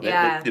 You know,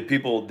 the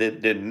people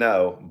didn't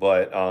know,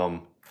 but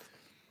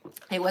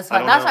it was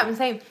fun. That's what I'm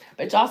saying.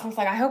 But Jocelyn's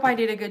like, I hope I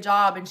did a good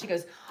job, and she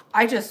goes,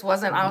 I just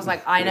wasn't. I was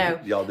like, I know.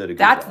 Y'all did a good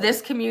job. That's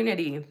this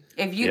community.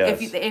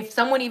 If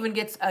someone even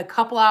gets a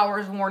couple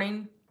hours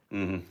warning,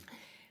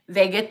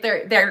 they get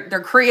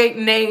they're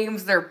creating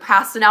names, they're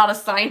passing out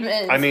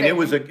assignments. I mean, it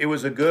was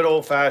a good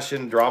old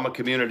fashioned drama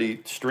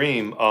community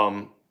stream.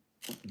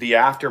 The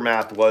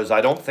aftermath was,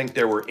 I don't think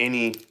there were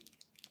any.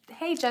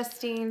 Hey,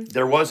 Justine.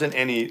 There wasn't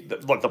any.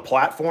 Look, the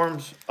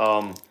platforms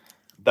that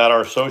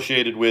are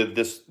associated with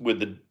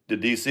the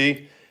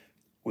DC,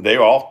 they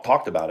all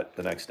talked about it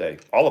the next day.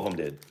 All of them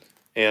did,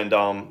 and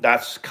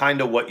that's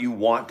kind of what you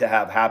want to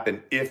have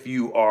happen if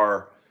you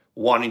are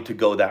wanting to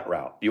go that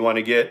route. You want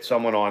to get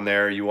someone on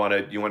there. You want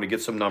to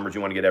get some numbers. You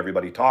want to get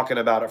everybody talking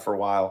about it for a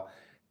while,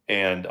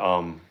 and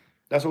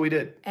That's what we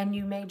did. And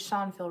you made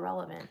Sean feel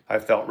relevant. I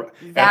felt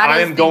that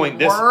is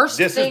the worst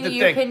thing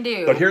you can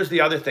do. But here's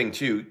the other thing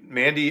too,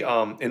 Mandi.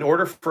 In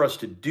order for us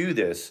to do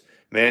this,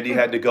 Mandi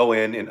had to go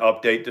in and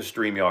update the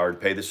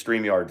StreamYard, pay the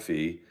StreamYard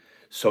fee.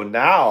 So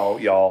now,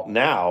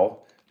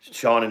 y'all,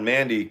 Sean and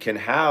Mandi can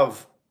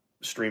have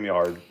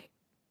StreamYard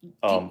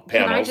panels.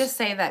 Can I just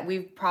say that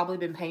we've probably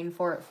been paying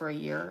for it for a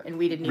year and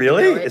we didn't even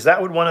Really? know it. Is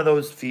that what one of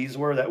those fees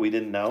were that we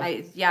didn't know?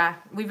 Yeah,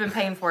 we've been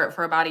paying for it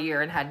for about a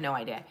year and had no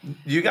idea. Do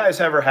you guys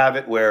ever have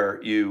it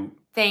where you...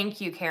 Thank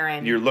you,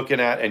 Karen. You're looking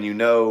at and you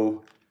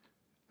know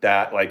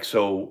that, like,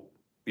 so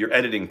your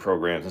editing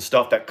programs and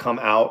stuff that come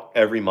out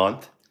every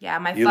month.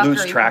 Yeah, you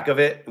lose track of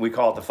it. We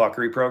call it the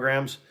fuckery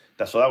programs.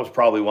 So that was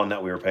probably one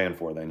that we were paying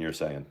for then, you're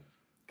saying.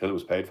 Because it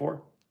was paid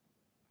for?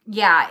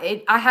 Yeah,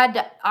 I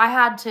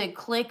had to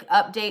click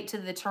update to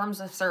the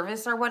terms of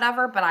service or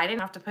whatever, but I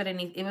didn't have to put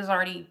any. It was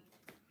already,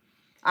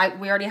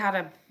 we already had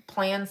a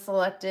plan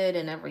selected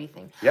and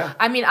everything. Yeah.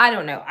 I mean, I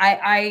don't know.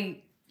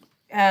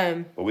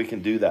 But we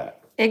can do that.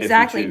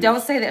 Exactly.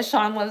 Don't say that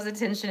Sean loves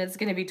attention. It's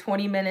going to be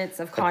 20 minutes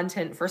of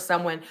content for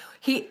someone.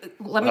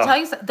 Let me tell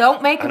you something.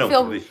 Don't make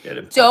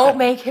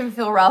him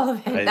feel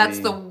relevant. That's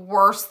the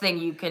worst thing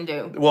you can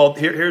do. Well,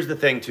 here's the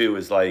thing too,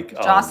 is like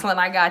Jocelyn,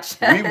 I got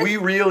you. we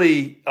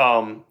really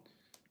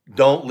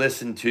don't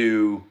listen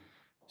to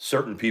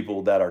certain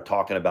people that are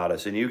talking about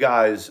us, and you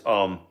guys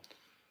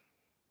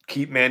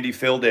keep Mandi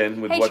filled in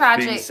with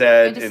what's being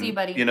said. Good to see you,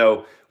 buddy. You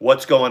know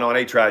what's going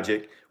on.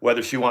 Tragic.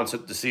 Whether she wants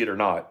to see it or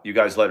not, you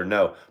guys let her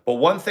know. But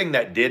one thing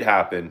that did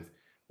happen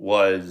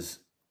was,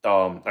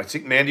 I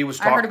think Mandi was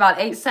talking. I heard about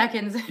 8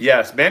 seconds.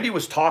 Yes, Mandi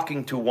was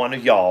talking to one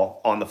of y'all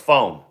on the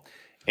phone.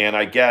 And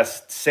I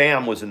guess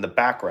Sam was in the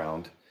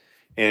background.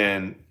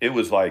 And it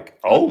was like,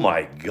 oh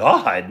my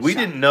God, we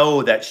didn't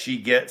know that she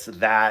gets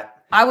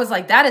that. I was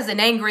like, that is an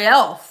angry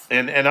elf.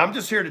 And I'm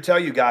just here to tell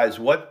you guys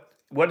what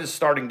is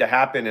starting to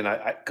happen. And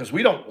because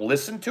we don't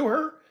listen to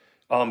her,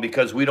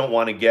 because we don't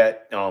want to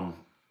get...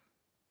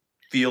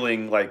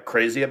 feeling like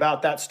crazy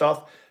about that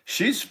stuff.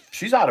 She's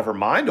out of her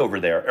mind over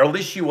there, or at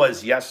least she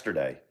was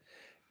yesterday.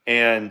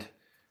 And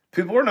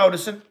people are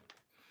noticing.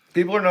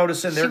 People are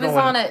noticing.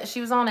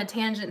 She was on a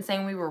tangent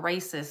saying we were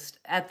racist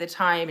at the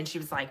time, and she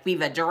was like,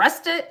 "We've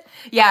addressed it."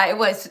 Yeah, it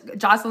was.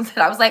 Jocelyn said,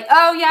 "I was like,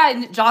 oh yeah,"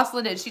 and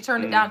Jocelyn did. She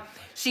turned it down.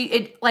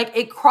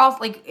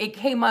 It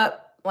came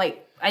up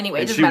like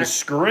anyway. And she was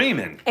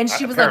screaming, and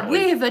she was like,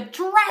 "We've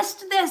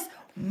addressed this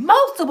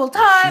multiple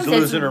times.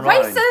 It's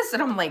racist."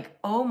 And I'm like,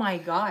 oh my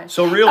gosh.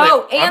 So really,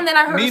 and then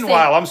I heard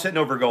meanwhile, I'm sitting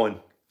over going.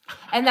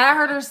 And then I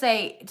heard her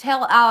say,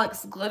 "Tell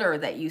Alex Glitter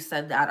that you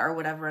said that," or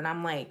whatever. And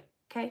I'm like,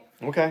 okay.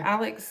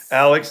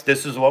 Alex,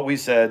 this is what we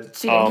said.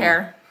 She didn't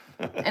care.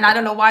 And I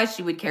don't know why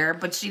she would care,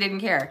 but she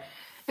didn't care.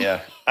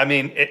 Yeah. I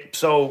mean,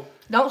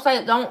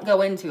 don't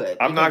go into it.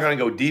 I'm not going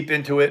to go deep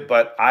into it,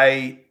 but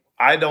I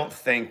don't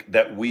think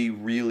that we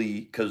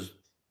really, because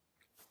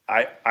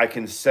I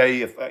can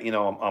say if,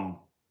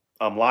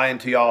 I'm lying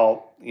to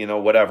y'all,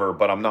 whatever,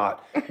 but I'm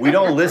not. We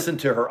don't listen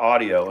to her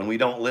audio and we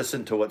don't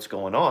listen to what's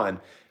going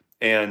on.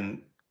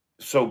 And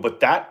so, but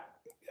that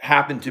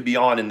happened to be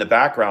on in the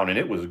background and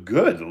it was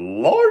good.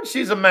 Lord,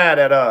 she's mad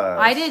at us.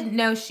 I didn't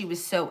know she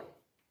was so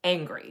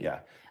angry. Yeah.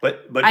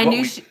 But I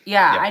knew she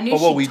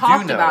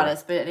talked about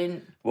us, but I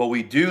didn't. What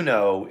we do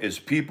know is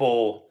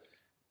people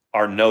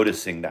are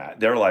noticing that.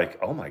 They're like,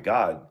 oh my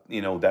God,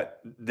 that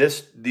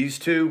these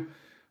two,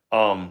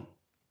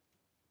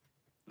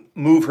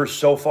 move her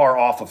so far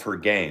off of her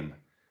game,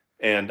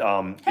 and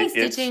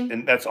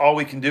and that's all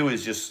we can do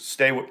is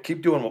just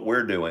keep doing what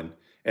we're doing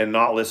and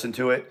not listen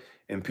to it.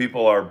 And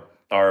people are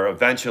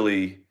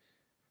eventually,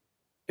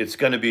 it's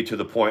going to be to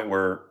the point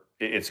where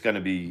it's going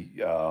to be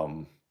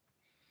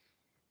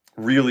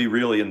really,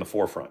 really in the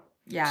forefront.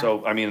 Yeah.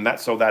 So I mean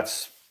that's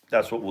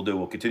what we'll do.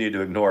 We'll continue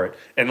to ignore it,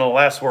 and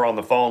unless we're on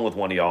the phone with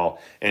one of y'all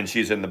and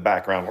she's in the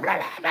background.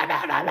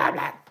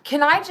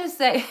 Can I just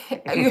say,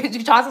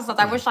 Jocelyn says,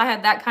 I wish I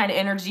had that kind of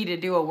energy to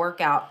do a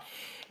workout.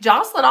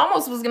 Jocelyn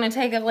almost was going to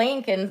take a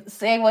link and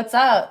say what's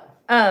up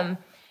on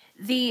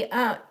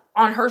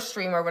her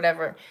stream or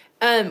whatever.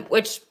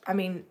 Which, I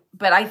mean,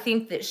 but I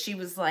think that she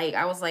was like,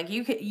 I was like,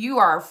 you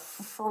are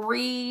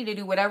free to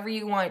do whatever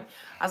you want.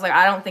 I was like,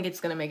 I don't think it's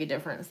going to make a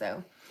difference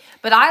though.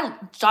 But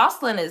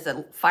Jocelyn is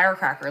a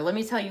firecracker. Let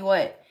me tell you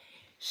what.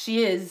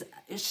 She's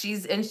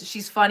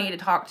funny to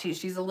talk to.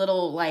 She's a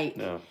little like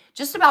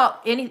just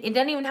about it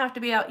doesn't even have to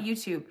be out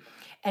YouTube.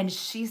 And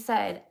she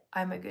said,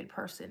 I'm a good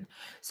person.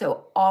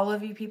 So all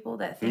of you people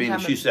that think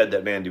she said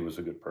that Mandi was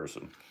a good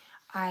person.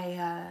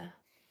 I'm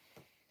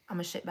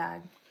a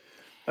shitbag.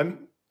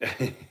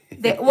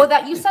 Well,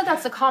 that you said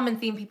that's a common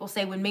theme people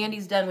say when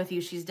Mandi's done with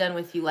you, she's done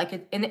with you.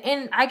 Like,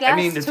 and I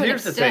guess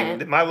here's the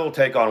thing. My little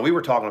take on it. We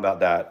were talking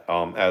about that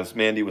as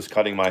Mandi was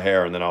cutting my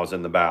hair, and then I was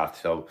in the bath.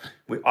 So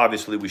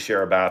we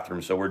share a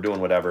bathroom, so we're doing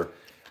whatever.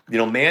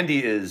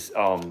 Mandi is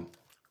an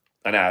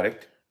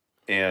addict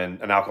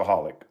and an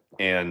alcoholic,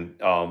 and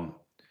I'm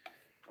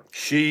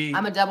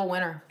a double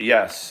winner.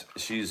 Yes,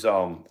 she's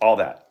all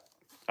that.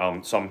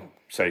 Some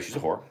say she's a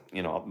whore,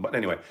 you know, but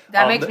anyway.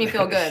 That makes me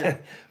feel good.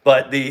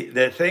 But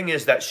the thing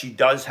is that she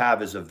does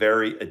have is a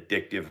very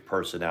addictive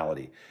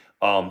personality.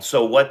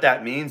 So what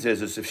that means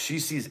is if she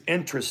sees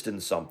interest in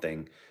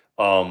something,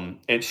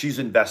 and she's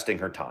investing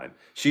her time,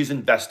 she's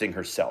investing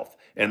herself,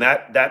 and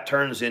that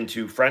turns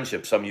into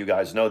friendship. Some of you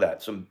guys know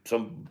that, some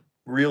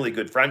really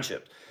good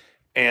friendships.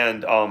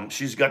 And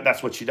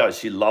that's what she does.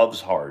 She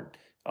loves hard.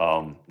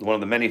 One of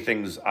the many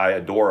things I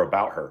adore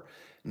about her.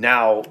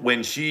 Now,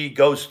 when she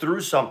goes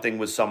through something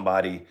with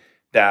somebody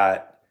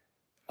that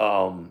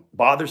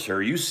bothers her,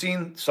 you've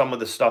seen some of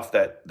the stuff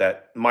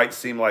that might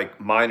seem like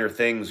minor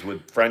things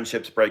with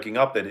friendships breaking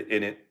up, and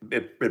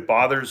it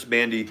bothers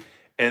Mandi,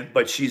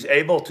 but she's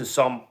able to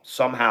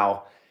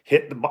somehow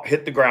hit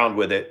the ground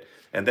with it,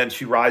 and then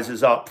she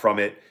rises up from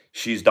it.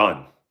 She's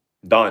done.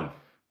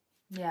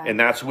 Yeah. And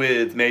that's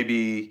with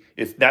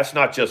that's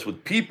not just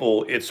with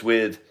people, it's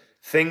with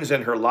things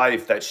in her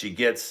life that she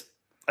gets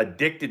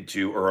addicted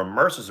to or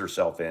immerses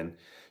herself in.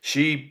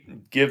 She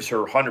gives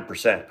her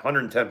 100%,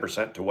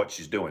 110% to what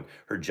she's doing.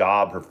 Her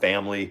job, her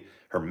family,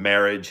 her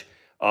marriage.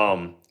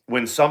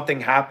 When something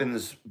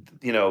happens,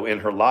 you know, in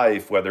her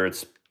life, whether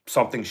it's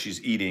something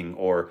she's eating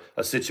or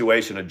a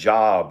situation, a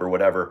job or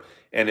whatever,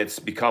 and it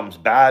becomes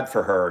bad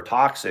for her,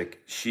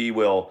 toxic, she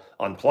will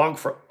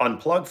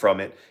unplug from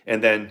it,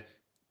 and then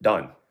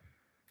done.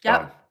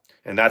 Yep.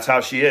 And that's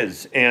how she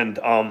is. And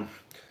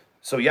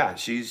so yeah,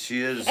 she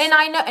is. And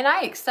I know, and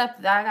I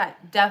accept that I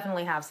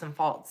definitely have some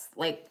faults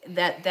like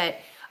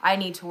that I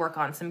need to work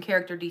on, some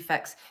character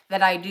defects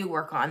that I do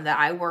work on, that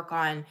I work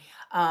on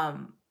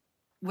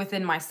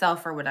within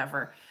myself or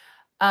whatever.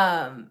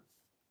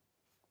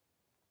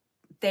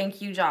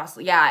 Thank you,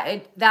 Jocelyn. Yeah,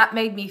 that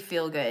made me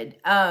feel good.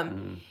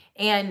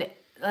 And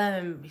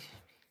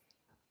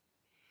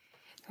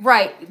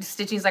right,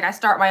 Stitching's like, I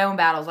start my own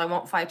battles. I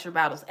won't fight your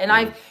battles.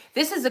 And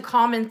this is a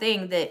common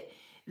thing that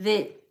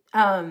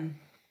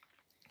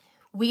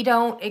we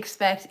don't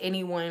expect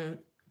anyone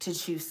to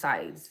choose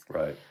sides.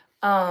 Right.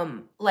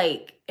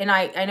 Like, and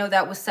I know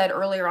that was said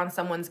earlier on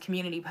someone's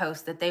community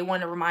post that they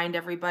want to remind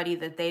everybody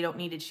that they don't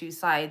need to choose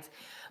sides,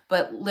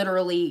 but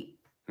literally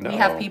we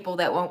have people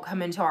that won't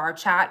come into our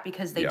chat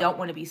because they don't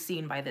want to be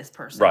seen by this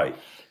person. Right.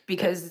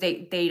 Because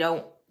they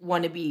don't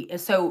want to be.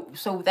 So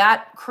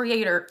that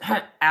creator,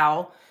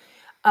 Al,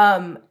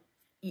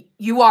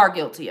 you are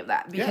guilty of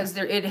that because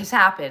it has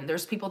happened.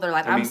 There's people that are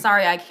like, I'm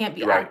sorry, I can't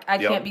be, I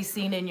can't be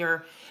seen in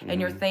your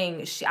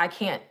thing. I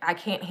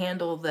can't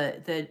handle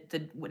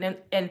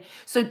and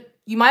so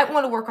you might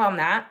want to work on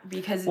that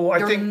because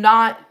you're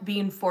not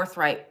being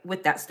forthright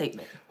with that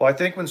statement. Well, I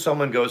think when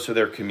someone goes to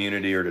their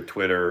community or to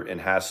Twitter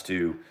and has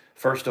to,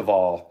 first of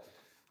all,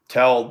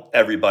 tell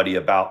everybody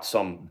about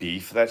some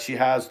beef that she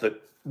has that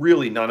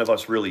really none of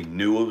us really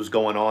knew what was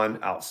going on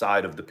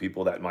outside of the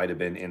people that might have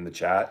been in the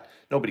chat.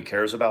 Nobody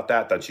cares about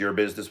that. That's your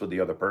business with the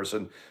other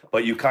person.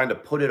 But you kind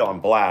of put it on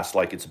blast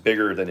like it's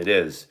bigger than it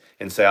is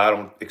and say, I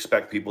don't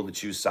expect people to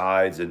choose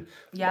sides. And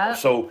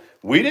so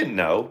we didn't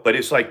know, but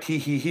it's like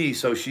tee-hee-hee.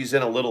 So she's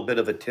in a little bit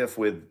of a tiff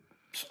with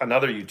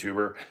another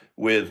YouTuber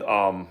with,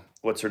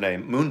 what's her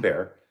name?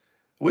 Moonbear.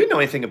 We didn't know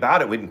anything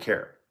about it. We didn't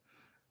care.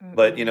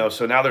 But, you know,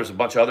 so now there's a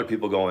bunch of other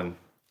people going,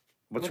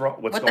 what's wrong?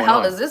 What's going on?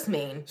 What the hell does this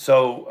mean?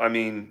 So, I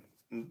mean,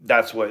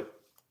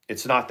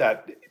 it's not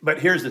that, but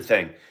here's the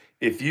thing.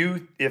 If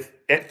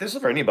this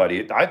is for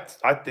anybody, I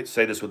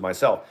say this with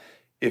myself.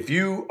 If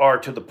you are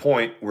to the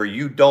point where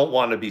you don't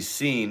want to be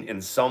seen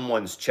in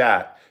someone's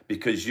chat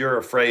because you're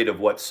afraid of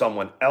what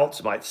someone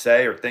else might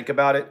say or think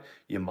about it,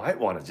 you might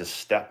want to just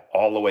step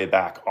all the way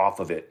back off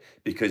of it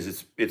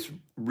because it's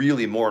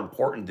really more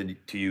important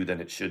to you than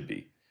it should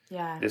be.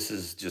 Yeah. This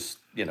is just,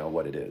 you know,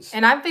 what it is.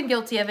 And I've been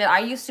guilty of it. I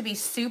used to be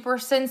super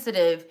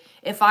sensitive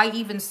if I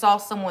even saw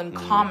someone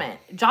comment.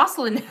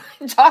 Jocelyn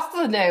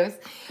knows.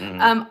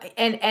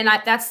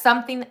 That's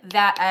something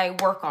that I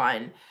work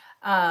on.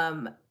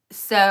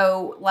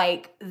 So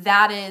like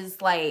that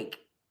is like,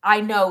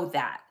 I know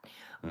that.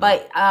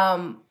 But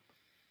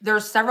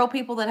there's several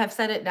people that have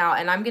said it now,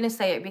 and I'm going to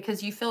say it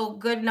because you feel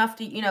good enough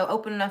to, you know,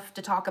 open enough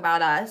to talk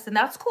about us. And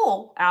that's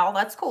cool, Al.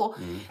 That's cool.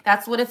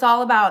 That's what it's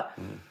all about.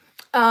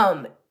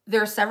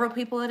 There are several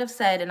people that have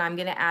said, and I'm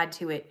going to add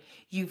to it,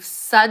 you've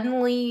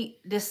suddenly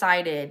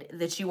decided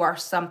that you are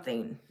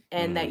something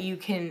and that you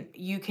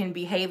can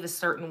behave a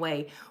certain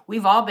way.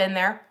 We've all been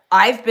there.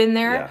 I've been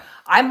there. Yeah.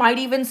 I might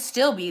even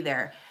still be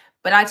there.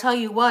 But I tell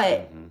you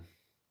what.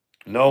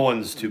 No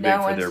one's too big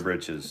for their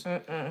britches.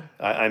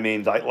 I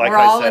mean, like we're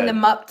all in the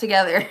muck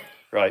together.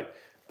 Right.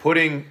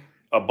 Putting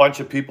a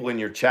bunch of people in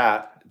your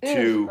chat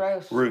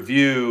to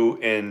review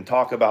and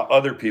talk about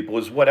other people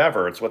is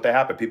whatever. It's what they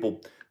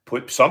happen.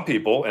 Some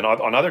people and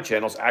on other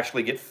channels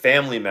actually get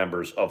family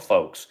members of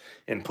folks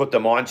and put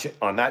them on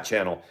that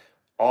channel,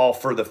 all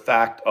for the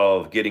fact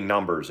of getting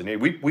numbers. And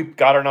we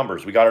got our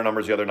numbers. We got our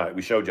numbers the other night.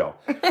 We showed y'all.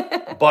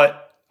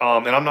 But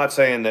and I'm not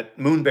saying that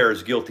Moonbear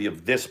is guilty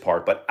of this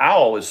part, but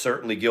Owl is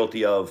certainly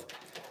guilty of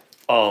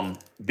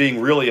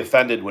being really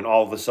offended when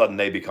all of a sudden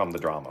they become the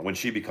drama, when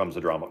she becomes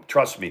the drama.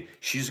 Trust me,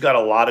 she's got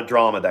a lot of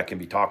drama that can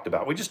be talked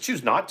about. We just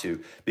choose not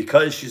to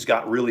because she's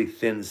got really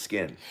thin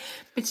skin.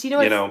 But you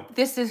know,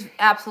 this is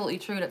absolutely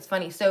true, and it's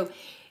funny. So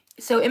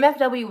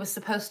MFW was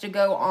supposed to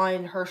go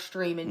on her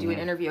stream and do an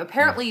interview.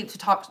 Apparently to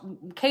talk,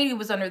 Katie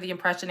was under the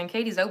impression, and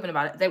Katie's open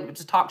about it, they would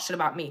just talk shit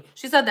about me.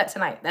 She said that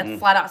tonight. That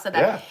flat out said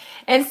that. Yeah.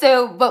 And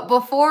so, but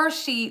before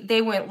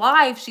they went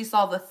live, she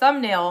saw the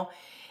thumbnail,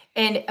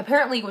 and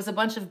apparently it was a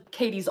bunch of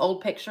Katie's old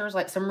pictures,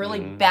 like some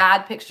really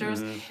bad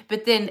pictures.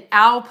 But then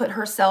Al put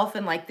herself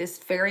in like this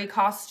fairy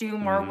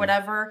costume or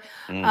whatever.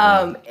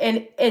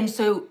 And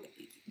so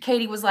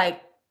Katie was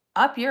like,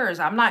 up yours.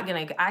 I'm not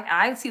going to,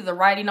 I see the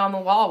writing on the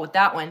wall with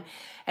that one.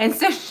 And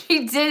so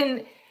she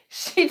didn't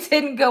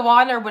go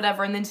on or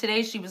whatever. And then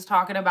today she was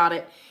talking about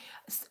it.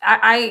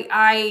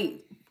 I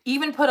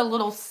even put a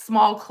little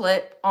small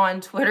clip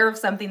on Twitter of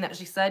something that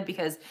she said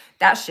because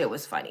that shit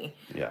was funny.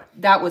 Yeah.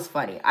 That was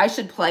funny. I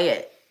should play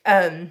it.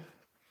 No,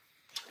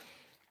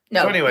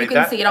 so anyway, you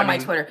can see it on my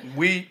Twitter.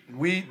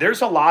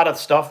 There's a lot of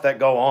stuff that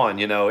go on,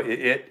 you know,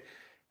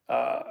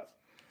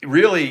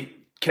 really,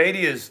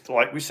 Katie is,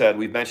 like we said,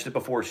 we've mentioned it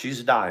before,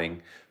 she's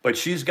dying, but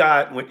she's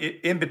got,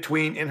 in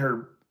between, in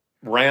her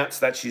rants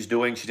that she's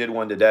doing, she did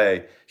one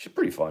today, she's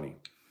pretty funny.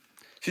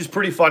 She's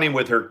pretty funny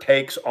with her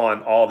takes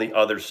on all the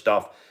other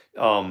stuff.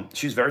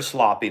 She's very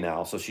sloppy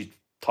now, so she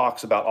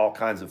talks about all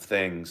kinds of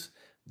things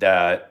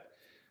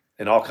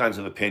and all kinds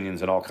of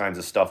opinions and all kinds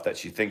of stuff that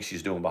she thinks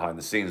she's doing behind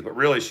the scenes, but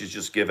really she's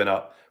just giving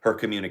up her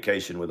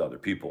communication with other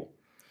people.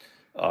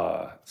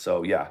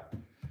 So yeah.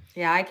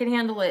 Yeah, I can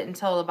handle it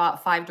until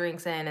about 5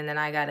 drinks in, and then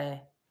I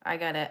gotta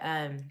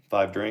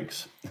 5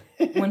 drinks?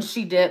 When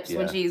she dips,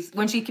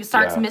 when she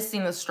starts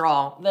missing the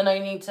straw, then I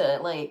need to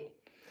like.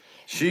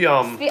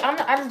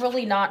 I'm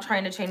really not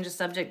trying to change the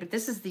subject, but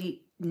this is the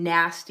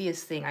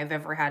nastiest thing I've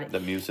ever had. The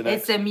Mucinex?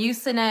 It's a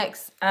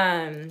Mucinex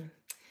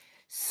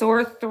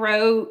sore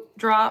throat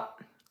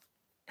drop.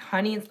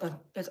 Honey,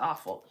 it's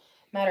awful.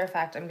 Matter of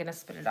fact, I'm gonna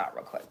spit it out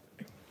real quick.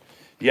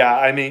 Yeah,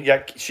 I mean,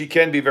 yeah, she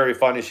can be very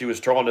funny. She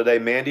was trolling today.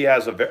 Mandy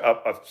has a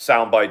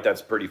soundbite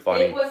that's pretty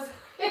funny. It was.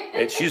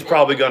 And she's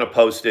probably going to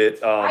post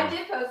it. I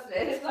did post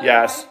it. It's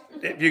yes.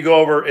 If you go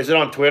over, is it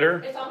on Twitter?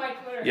 It's on my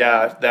Twitter.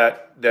 Yeah,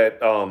 that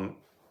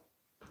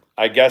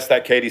I guess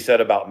that Katie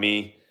said about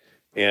me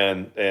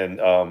and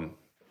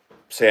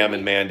Sam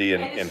and Mandy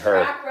and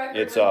her.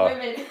 It's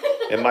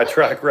and my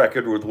track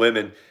record with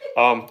women.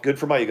 Good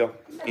for my ego.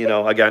 You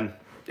know, again,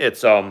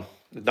 it's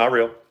not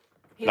real.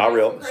 Not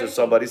real. It's just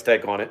somebody's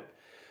take on it.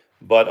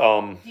 But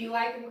do you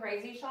like him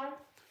crazy, Sean?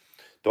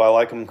 Do I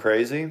like him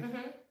crazy?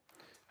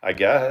 I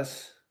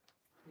guess.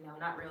 No,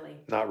 not really.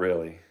 Not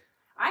really.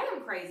 I am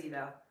crazy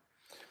though.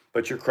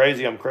 But you're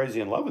crazy. I'm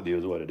crazy in love with you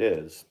is what it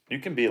is. You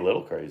can be a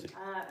little crazy.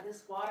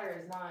 This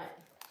water is not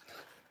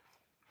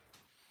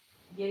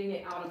getting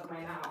it out of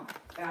my mouth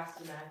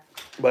fast enough.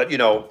 But you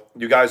know,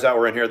 you guys that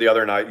were in here the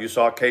other night, you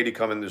saw Katie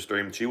come in the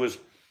stream. She was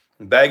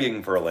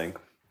begging for a link.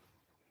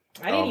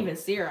 I didn't even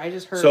see her. I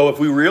just heard. So if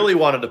we really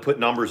wanted to put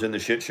numbers in the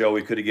shit show,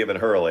 we could have given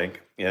her a link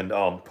and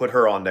put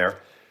her on there.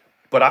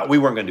 But we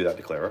weren't going to do that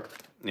to Clara.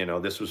 You know,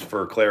 this was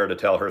for Clara to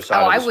tell her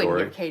side of the story. I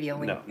wouldn't give Katie a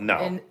link.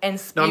 No.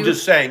 And no, I'm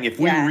just saying, if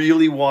we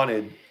really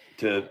wanted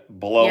to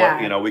blow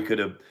it, you know, we could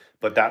have.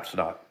 But that's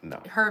not,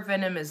 no. Her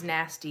venom is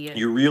nasty.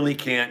 You really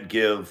can't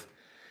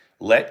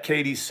let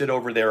Katie sit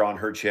over there on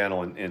her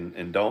channel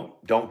and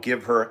don't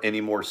give her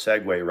any more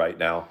segue right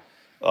now.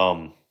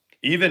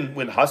 Even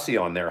when Hussey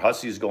on there,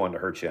 Hussey's going to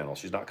her channel.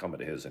 She's not coming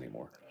to his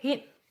anymore.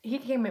 He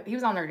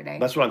was on there today.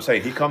 That's what I'm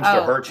saying. He comes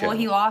to her channel. Well,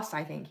 he lost,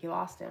 I think. He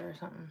lost it or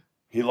something.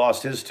 He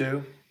lost his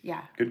too?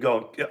 Yeah. Good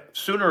going. Yeah.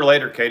 Sooner or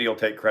later, Katie will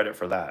take credit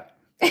for that.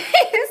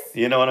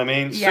 You know what I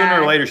mean? Yeah.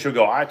 Sooner or later, she'll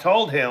go, I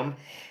told him.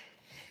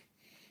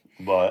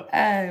 But.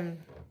 Hey,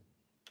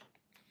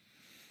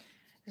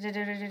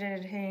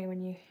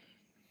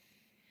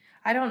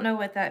 I don't know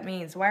what that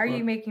means. Why are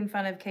you making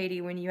fun of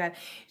Katie when you have...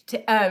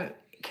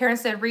 Karen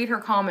said, read her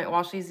comment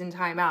while she's in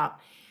timeout.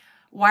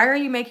 Why are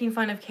you making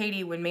fun of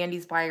Katie when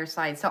Mandy's by her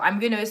side? So I'm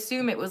going to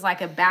assume it was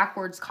like a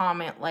backwards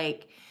comment,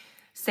 like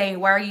saying,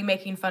 why are you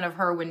making fun of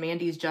her when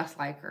Mandy's just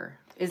like her?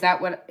 Is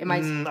that what it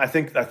might... I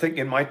think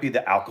it might be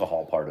the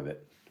alcohol part of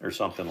it or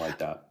something like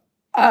that.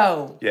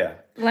 Oh. Yeah.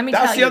 Let me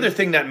tell you. That's the other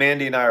thing that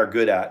Mandy and I are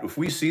good at. If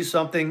we see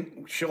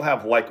something, she'll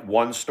have like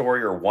one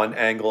story or one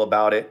angle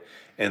about it.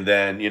 And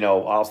then, you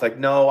know, I was like,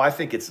 no, I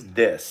think it's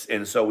this.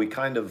 And so we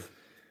kind of...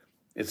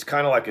 It's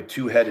kind of like a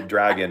two-headed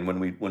dragon when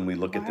we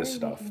look at this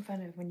stuff. Why are you making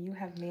fun of when you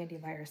have Mandy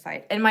by your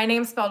side? And my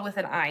name's spelled with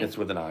an I. It's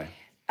with an I.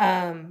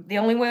 The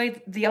only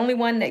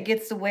one that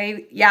gets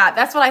away, yeah,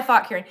 that's what I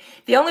thought, Karen.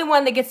 The only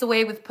one that gets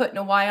away with putting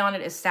a Y on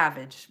it is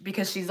Savage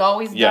because she's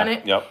always done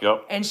it.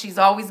 Yep. And she's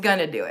always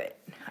gonna do it.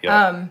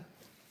 Yep.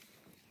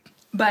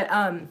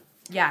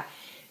 Yeah.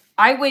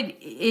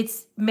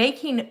 It's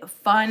making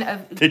fun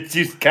of...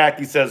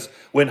 Khaki says,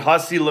 when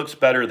Hussey looks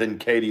better than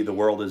Katie, the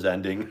world is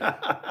ending.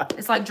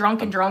 It's like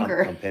drunk and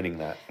drunker. I'm pinning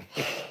that.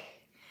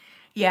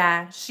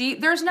 Yeah,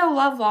 there's no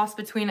love lost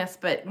between us,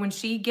 but when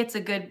she gets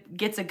a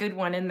good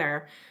one in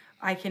there,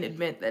 I can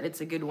admit that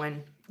it's a good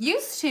one.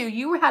 Used to,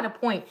 you had a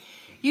point.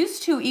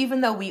 Used to,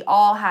 even though we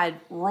all had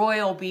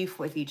royal beef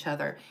with each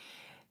other,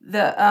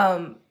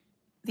 the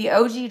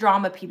OG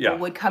drama people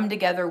would come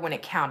together when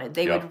it counted.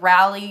 They would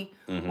rally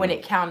when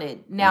it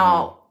counted.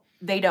 Now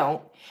they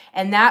don't,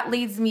 and that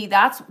leads me.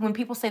 That's when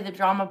people say the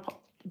drama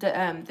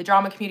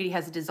community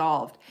has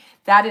dissolved.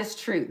 That is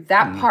true.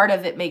 That part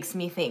of it makes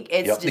me think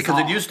it's dissolved. Because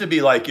it used to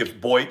be like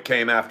if Boyd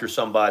came after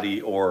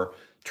somebody or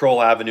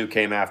Troll Avenue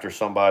came after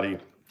somebody,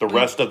 the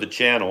rest of the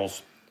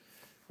channels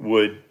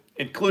would,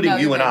 including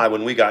you and I,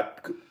 when we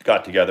got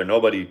together,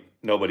 nobody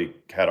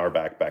had our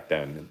back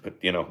then. But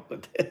you know,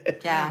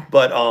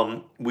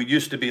 But we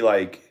used to be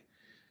like,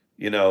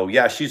 you know,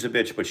 yeah, she's a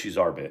bitch, but she's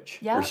our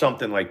bitch, or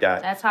something like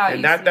that. That's how.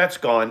 That's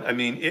gone. I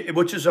mean,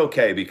 which is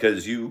okay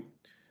because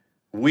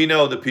we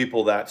know the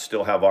people that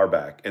still have our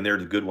back, and they're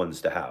the good ones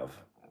to have.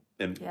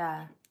 And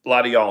a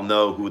lot of y'all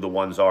know who the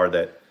ones are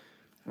that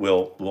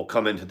will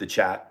come into the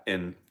chat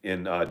and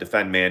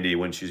defend Mandi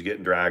when she's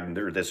getting dragged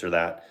or this or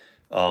that.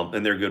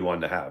 And they're a good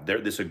one to have.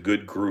 This is a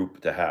good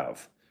group to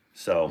have.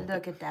 So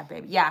look at that,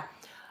 baby. Yeah.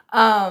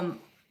 Oh,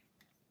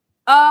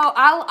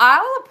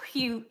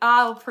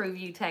 I'll approve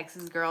you,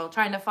 Texas girl.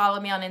 Trying to follow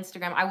me on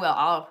Instagram. I will.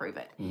 I'll approve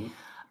it.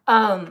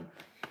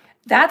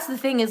 That's the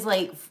thing is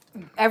like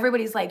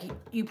everybody's like,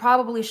 you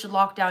probably should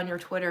lock down your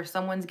Twitter.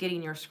 Someone's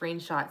getting your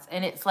screenshots.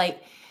 And it's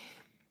like,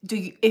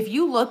 if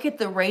you look at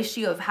the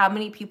ratio of how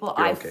many people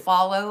I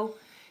follow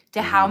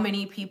to how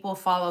many people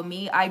follow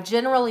me, I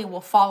generally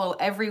will follow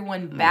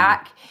everyone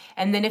back.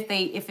 And then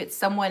if it's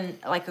someone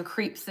like a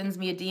creep sends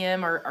me a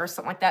DM or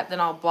something like that, then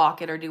I'll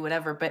block it or do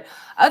whatever. But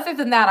other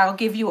than that, I'll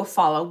give you a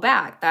follow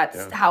back.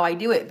 That's how I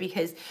do it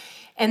because,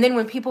 and then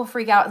when people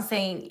freak out and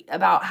saying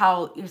about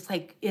how it's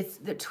like,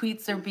 the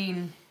tweets are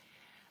being,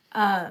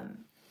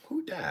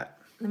 who dat?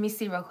 Let me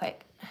see real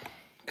quick.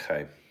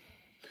 Okay.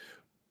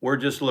 We're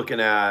just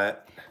looking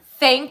at.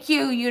 Thank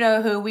you. You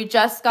know who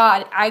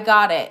I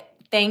got it.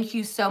 Thank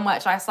you so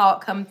much. I saw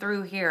it come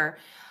through here.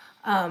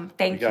 Thank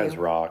you. You guys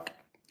rock.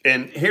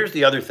 And here's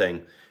the other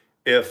thing.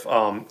 If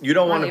you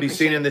don't want to be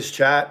seen in this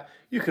chat,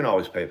 you can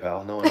always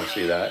PayPal. No one will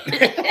see that.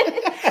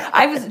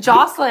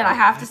 Jocelyn, I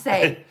have to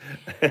say,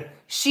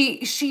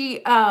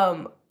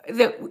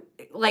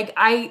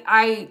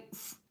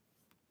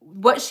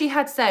 what she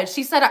had said,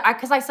 she said,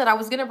 because I said I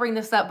was going to bring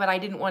this up, but I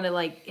didn't want to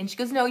and she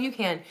goes, no, you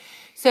can.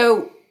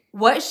 So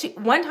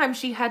one time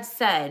she had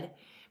said,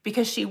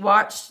 because she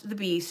watched The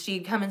Beast,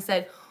 she'd come and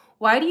said,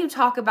 why do you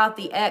talk about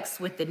the ex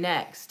with the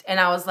next? And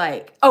I was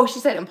like, oh, she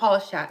said in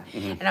Paula's chat.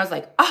 And I was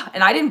like,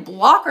 and I didn't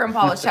block her in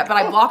Paula's chat, but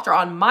I blocked her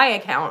on my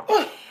account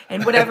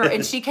and whatever.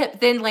 And she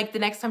kept, then the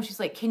next time she's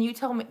like, can you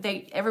tell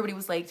me, everybody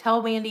was like,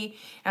 tell Mandi. And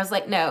I was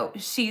like, no,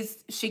 she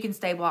can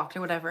stay blocked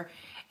or whatever.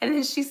 And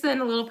then she sent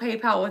a little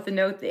PayPal with a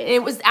note.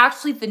 It was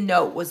actually, the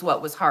note was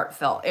what was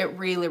heartfelt. It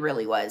really,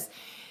 really was.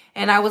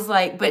 And I was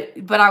like,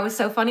 but I was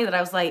so funny that I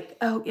was like,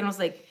 oh, and I was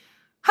like,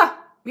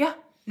 yeah,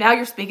 now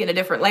you're speaking a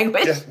different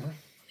language.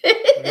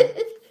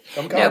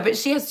 No, but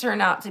she has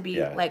turned out to be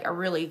like a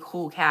really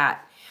cool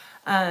cat.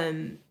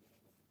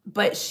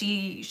 But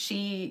she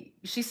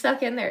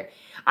stuck in there.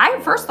 I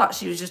first thought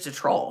she was just a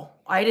troll.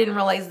 I didn't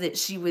realize that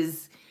she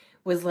was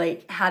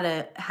like had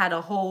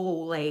a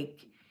whole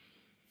like,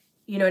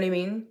 you know what I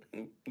mean?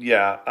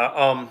 Yeah.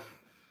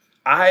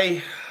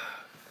 I'm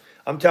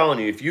telling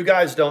you, if you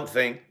guys don't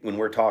think when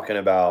we're talking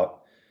about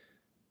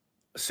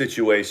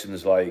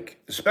situations like,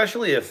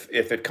 especially if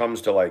it comes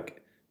to like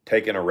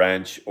taking a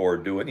wrench or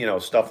doing,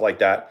 stuff like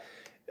that,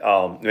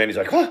 Mandi's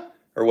like, huh,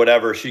 or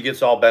whatever. She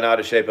gets all bent out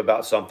of shape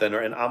about something,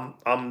 and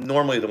I'm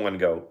normally the one to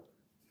go,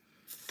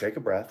 take a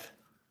breath.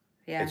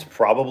 Yeah. It's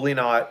probably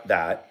not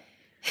that.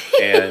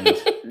 And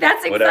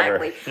that's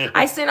exactly.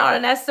 I sent out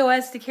an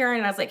SOS to Karen,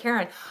 and I was like,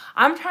 Karen,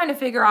 I'm trying to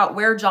figure out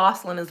where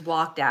Jocelyn is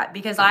blocked at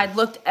because I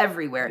looked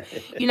everywhere.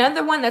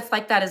 The one that's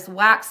like that is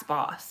Wax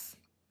Boss.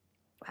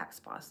 Wax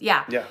Boss.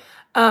 Yeah.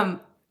 Yeah.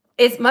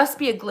 It must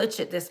be a glitch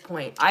at this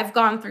point. I've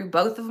gone through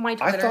both of my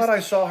Twitters. I thought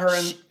I saw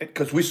her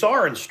because we saw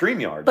her in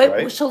StreamYard, but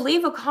right? She'll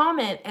leave a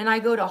comment, and I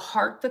go to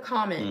heart the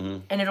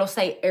comment, and it'll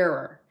say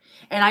error.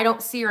 And I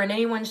don't see her in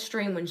anyone's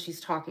stream when she's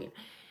talking.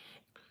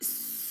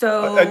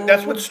 So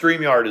that's what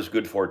StreamYard is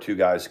good for, too,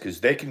 guys,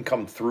 because they can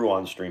come through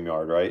on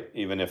StreamYard, right?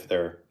 Even if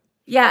they're...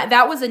 Yeah,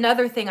 that was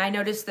another thing. I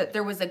noticed that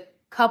there was a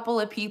couple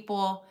of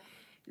people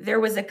that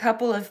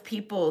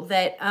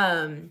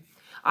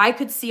I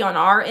could see on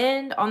our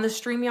end on the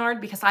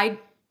StreamYard because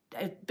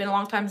it's been a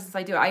long time since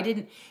I do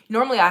it.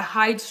 Normally I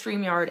hide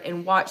StreamYard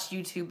and watch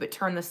YouTube but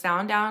turn the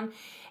sound down,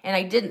 and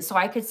I didn't, so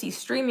I could see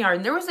StreamYard.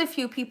 And there was a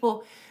few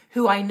people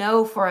who I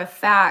know for a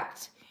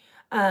fact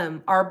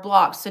are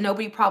blocked, so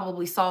nobody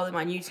probably saw them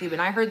on YouTube.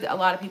 And I heard a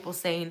lot of people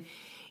saying,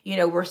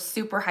 we're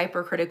super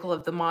hypercritical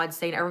of the mods,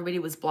 saying everybody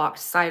was blocked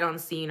sight on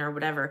scene or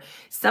whatever.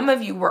 Some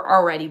of you were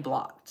already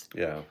blocked.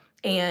 Yeah.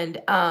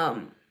 And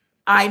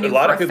I knew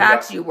for a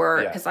fact you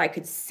were because I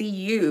could see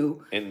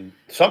you. And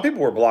some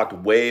people were blocked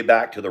way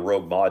back to the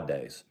Rogue Mod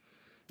days.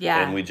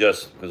 Yeah. And we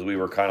just, because we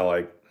were kind of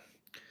like,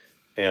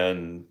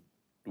 and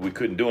we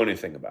couldn't do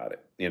anything about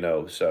it, you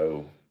know,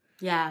 so.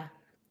 Yeah.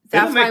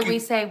 That's why we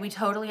say we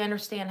totally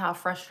understand how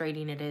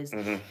frustrating it is.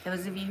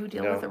 Those of you who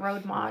deal with the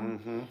road mod,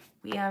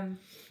 we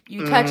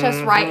you touch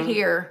us right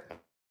here.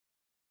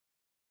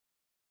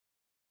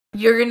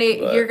 You're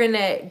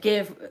gonna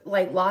give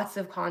like lots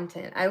of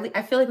content.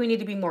 I feel like we need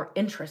to be more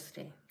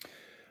interesting.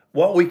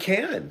 Well, we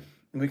can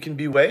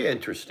be way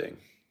interesting.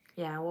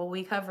 Yeah. Well,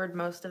 we covered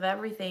most of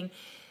everything.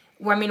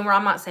 Well, I mean,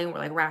 I'm not saying we're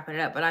like wrapping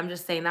it up, but I'm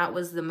just saying that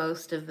was the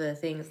most of the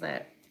things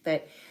that.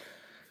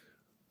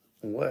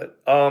 What?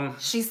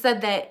 She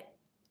said that.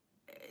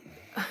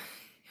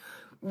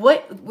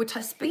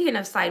 Speaking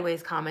of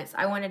sideways comments,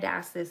 I wanted to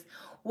ask this.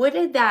 What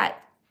did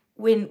that,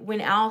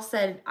 when Al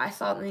said, I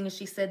saw something and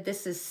she said,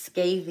 this is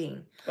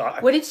scathing.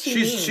 What did she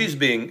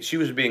mean? She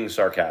was being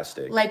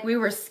sarcastic. Like we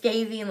were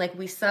scathing, like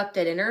we sucked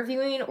at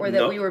interviewing, or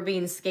that we were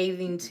being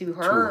scathing to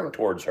her?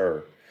 Towards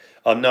her.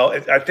 No,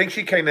 I think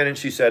she came in and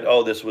she said,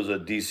 oh, this was a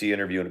DC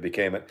interview and it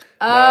became it.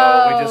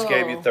 Oh. No, we just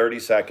gave you 30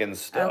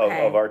 seconds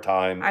of our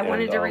time. I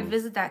wanted to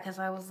revisit that because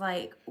I was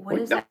like, what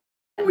is that?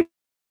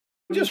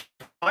 Just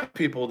find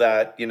people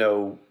that, you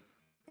know,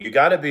 you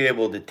got to be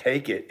able to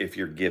take it if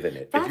you're giving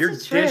it. If you're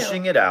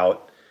dishing it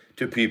out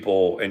to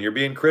people and you're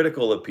being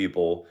critical of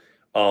people,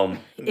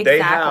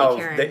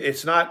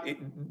 it's not,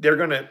 you're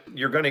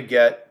going to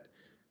get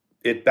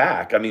it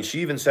back. I mean, she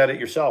even said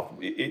it herself.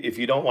 If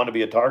you don't want to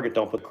be a target,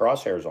 don't put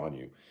crosshairs on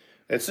you.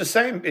 It's the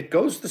same. It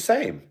goes the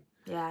same.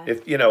 Yeah.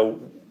 If, you know,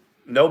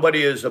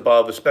 nobody is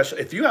above,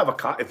 especially if you have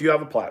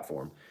a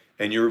platform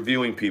and you're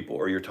reviewing people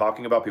or you're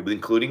talking about people,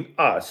 including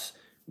us.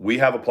 We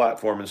have a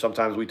platform, and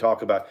sometimes we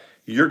talk about,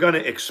 you're going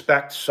to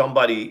expect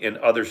somebody in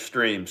other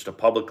streams to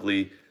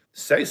publicly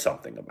say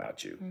something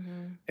about you.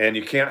 And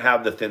you can't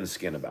have the thin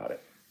skin about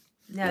it.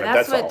 No,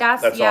 that's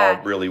all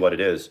really what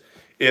it is.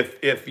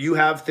 If you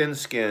have thin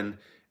skin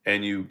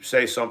and you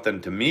say something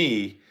to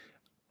me,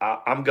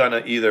 I'm going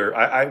to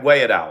I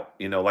weigh it out.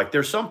 You know, like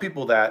there's some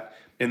people that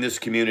in this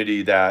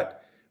community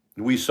that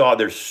we saw,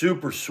 they're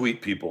super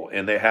sweet people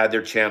and they had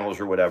their channels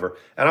or whatever.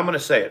 And I'm going to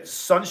say it.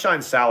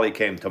 Sunshine Sally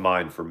came to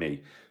mind for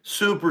me.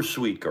 Super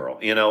sweet girl,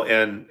 you know,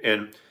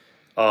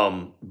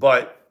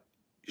 but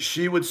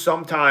she would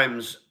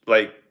sometimes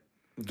like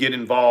get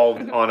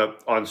involved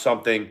on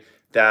something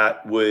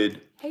that would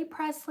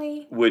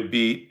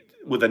be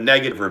with a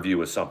negative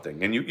review of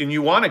something. And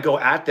you want to go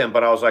at them,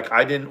 but I was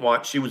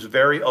like, she was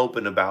very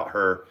open about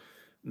her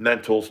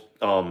mental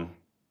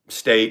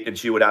state, and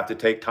she would have to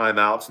take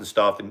timeouts and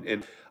stuff.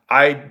 And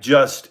I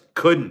just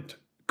couldn't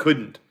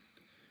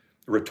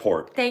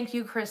retort. Thank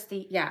you,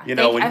 Christy. Yeah. You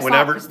know,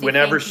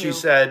 whenever she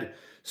said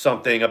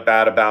something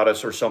bad about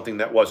us or something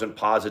that wasn't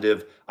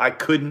positive, I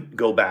couldn't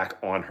go back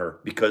on her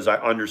because I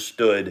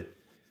understood.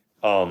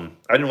 I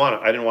didn't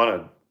want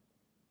to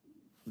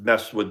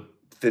mess with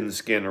thin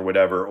skin or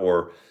whatever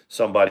or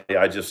somebody.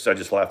 I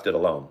just left it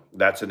alone.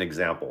 That's an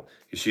example.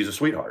 She's a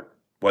sweetheart,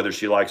 whether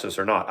she likes us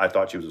or not. I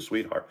thought she was a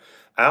sweetheart.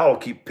 I'll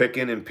keep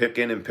picking and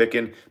picking and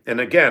picking. And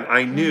again,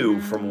 I knew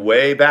from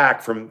way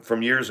back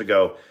from years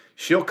ago,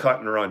 she'll cut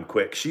and run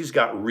quick. She's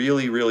got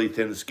really, really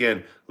thin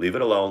skin. Leave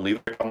it alone.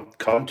 Leave it.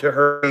 Come to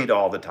her aid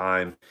all the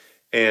time.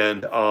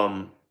 And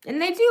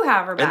they do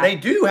have her back. And they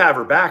do have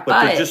her back,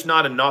 but there's just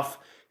not enough.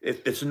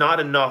 It's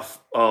not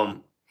enough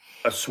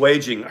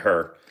assuaging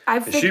her.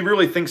 She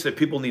really thinks that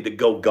people need to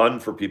go gun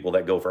for people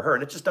that go for her,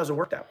 and it just doesn't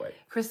work that way.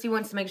 Christy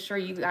wants to make sure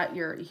you got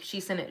she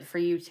sent it for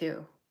you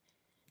too.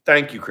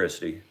 Thank you,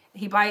 Christy.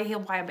 He'll buy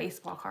a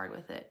baseball card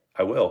with it.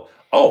 I will.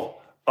 Oh,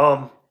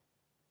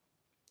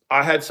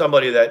 I had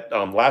somebody that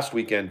last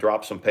weekend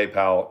dropped some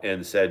PayPal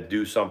and said,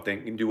 do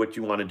something and do what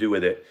you want to do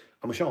with it.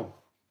 I'm going to show him.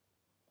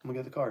 I'm going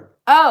to get the card.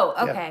 Oh,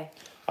 okay.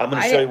 Yeah. I'm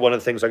going to show you one of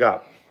the things I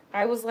got.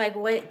 I was like,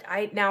 wait,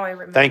 now I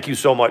remember. Thank you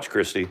so much,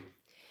 Christy.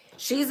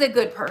 She's a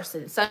good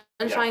person.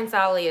 Sunshine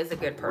Sally is a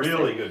good person.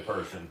 Really good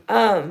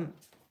person.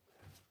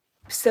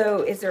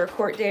 So is there a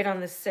court date on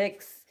the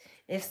 6th?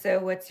 If so,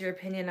 what's your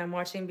opinion? I'm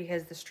watching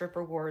because the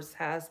stripper wars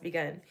has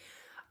begun.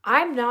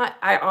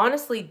 I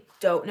honestly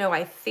don't know.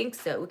 I think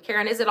so.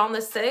 Karen, is it on the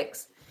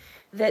 6th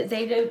that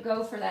they don't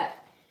go for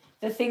that?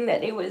 The thing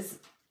that it was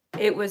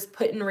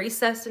put in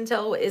recess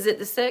until, is it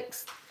the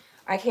 6th?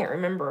 I can't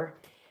remember.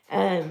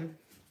 Let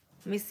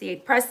me see.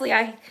 Presley,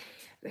 I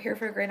here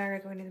for a great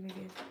night going to the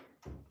movies.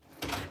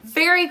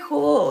 Very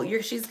cool.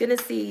 She's gonna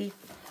see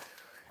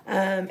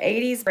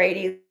 80s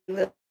Brady,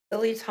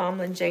 Lily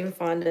Tomlin, Jane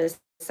Fonda,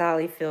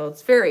 Sally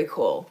Fields. Very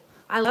cool.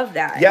 I love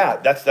that. Yeah,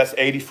 that's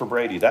 80s for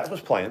Brady. That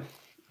was playing.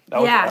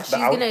 She's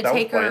gonna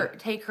take her.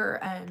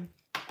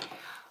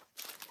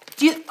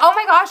 Oh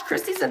my gosh,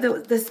 Christy said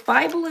the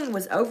spy balloon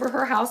was over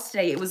her house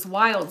today. It was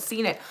wild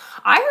seeing it.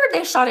 I heard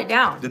they shot it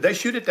down. Did they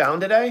shoot it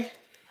down today?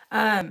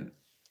 That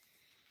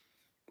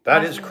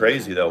is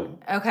crazy though.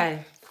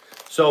 Okay.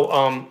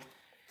 So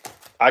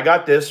I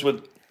got this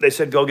with. They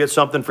said go get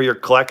something for your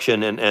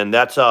collection, and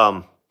that's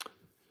Joe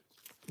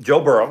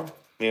Burrow.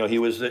 You know,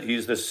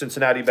 he's the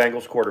Cincinnati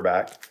Bengals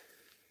quarterback,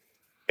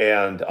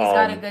 And he's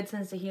got a good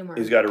sense of humor.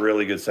 He's got a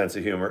really good sense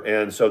of humor.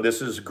 And so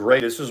this is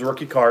great. This is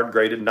rookie card,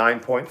 graded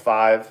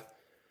 9.5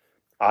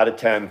 out of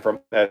 10. From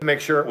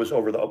make sure it was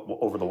over the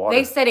water.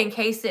 They said in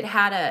case it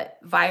had a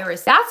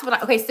virus. That's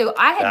what okay, so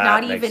I had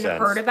not even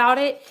heard about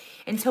it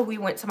until we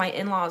went to my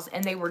in-laws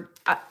and they were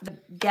the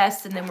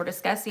guests and then we're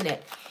discussing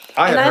it.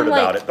 I had heard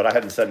about it, but I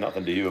hadn't said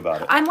nothing to you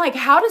about it. I'm like,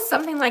 how does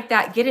something like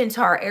that get into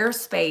our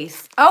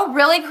airspace? Oh,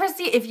 really,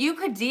 Christy? If you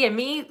could DM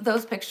me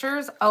those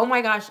pictures, oh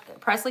my gosh,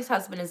 Presley's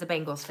husband is a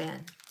Bengals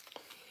fan.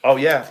 Oh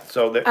yeah,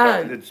 so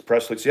it's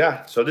Presley's.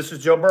 Yeah, so this is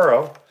Joe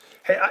Burrow.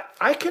 Hey,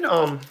 I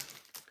can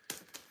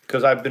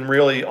because I've been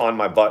really on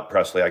my butt,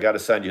 Presley. I got to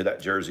send you that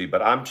jersey,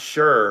 but I'm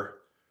sure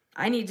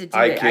I need to do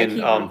I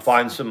can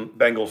find some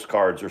Bengals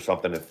cards or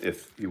something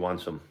if you want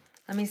some.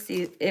 Let me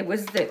see. It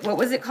was what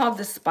was it called?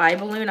 The spy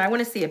balloon. I want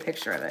to see a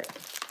picture of it.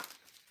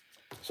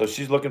 So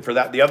she's looking for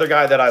that. The other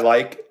guy that I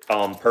like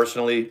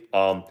personally,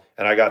 and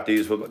I got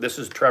these. This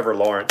is Trevor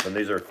Lawrence, and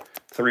these are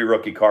 3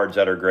 rookie cards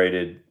that are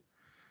graded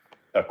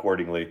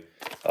accordingly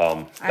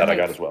that I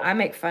got as well. I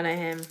make fun of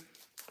him.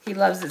 He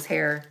loves his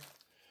hair.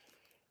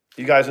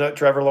 You guys know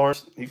Trevor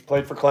Lawrence? He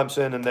played for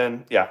Clemson, and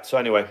then yeah. So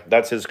anyway,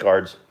 that's his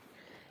cards.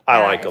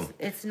 I like them.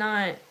 It's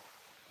not.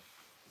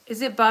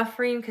 Is it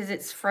buffering? Because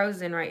it's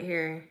frozen right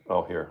here.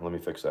 Oh, here. Let me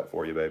fix that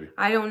for you, baby.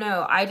 I don't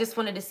know. I just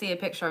wanted to see a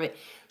picture of it.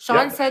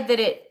 Sean said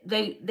that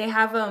they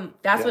have them.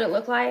 That's what it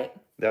looked like?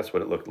 That's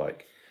what it looked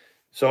like.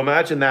 So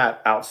imagine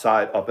that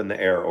outside up in the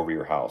air over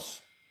your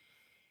house.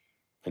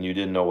 And you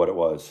didn't know what it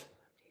was.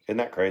 Isn't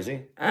that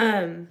crazy?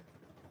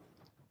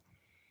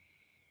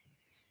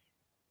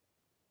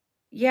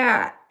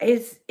 Yeah,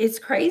 it's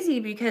crazy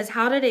because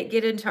how did it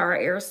get into our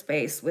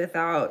airspace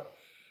without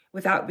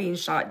being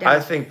shot down? I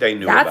think they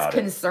knew about it. That's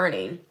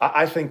concerning.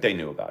 I think they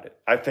knew about it.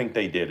 I think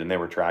they did, and they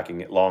were tracking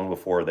it long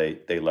before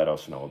they let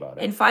us know about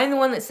it. And find the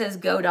one that says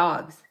 "Go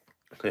Dogs."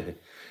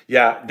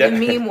 Yeah. The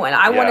meme one.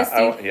 I want to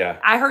see. Yeah.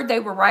 I heard they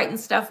were writing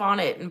stuff on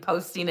it and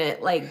posting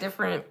it, like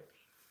different.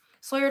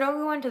 Sawyer, don't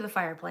go into the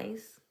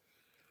fireplace.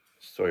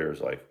 Sawyer's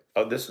like,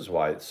 oh, this is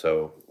why it's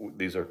so,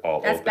 these are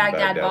all That's open.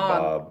 Baghdad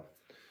Bob.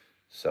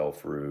 Sell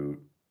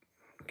fruit.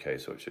 Okay,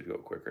 so it should go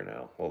quicker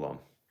now. Hold on.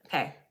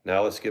 Okay.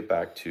 Now let's get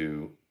back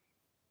to,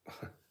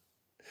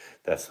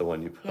 that's the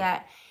one you put.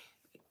 Yeah.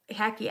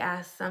 Hacky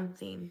asked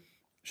something.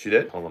 She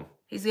did? Hold on.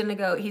 He's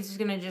just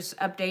going to just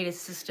update his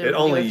system. It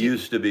only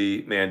used to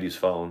be Mandy's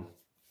phone,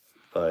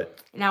 but.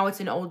 Now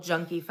it's an old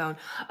junky phone.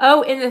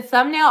 Oh, in the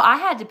thumbnail, I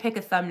had to pick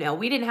a thumbnail.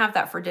 We didn't have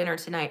that for dinner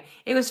tonight.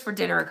 It was for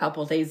dinner a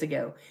couple days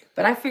ago.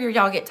 But I figured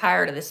y'all get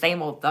tired of the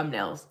same old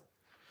thumbnails.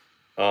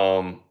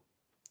 Sean,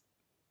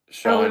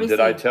 did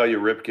I tell you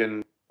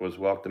Ripken was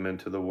welcome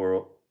into the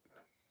world?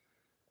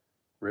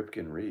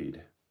 Ripken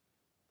Reed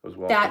was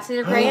welcome. That's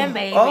his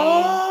grandbaby.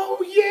 Oh,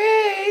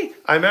 yay!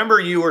 I remember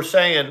you were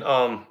saying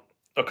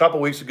a couple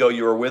weeks ago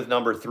you were with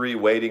number 3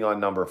 waiting on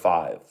number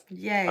 5.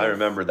 Yay. I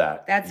remember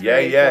that. That's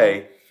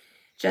yay. Cool.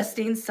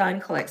 Justine's son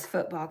collects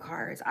football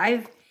cards.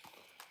 I've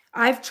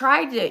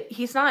tried to.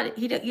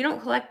 You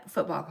don't collect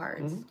football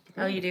cards.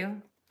 Mm-hmm. Oh, you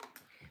do?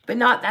 But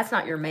that's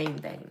not your main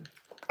thing.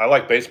 I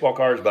like baseball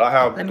cards, but I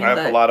have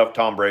a lot of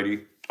Tom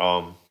Brady.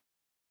 Hold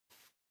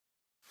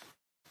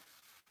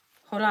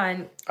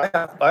on. I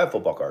have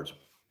football cards.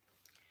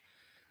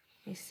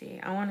 Let me see.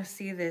 I want to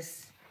see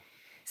this.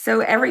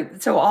 So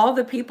all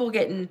the people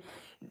getting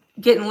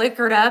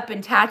liquored up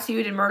and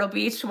tattooed in Myrtle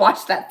Beach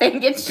watch that thing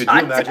get shot down.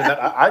 Could you imagine that?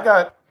 I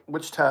got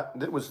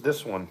it was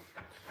this one.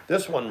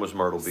 This one was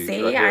Myrtle Beach.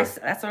 See, right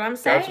that's what I'm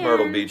saying. That's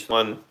Myrtle Beach.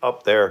 One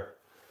up there.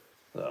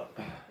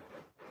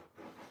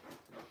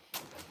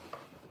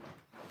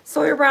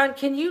 Sawyer Brown,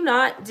 can you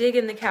not dig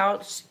in the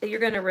couch? You're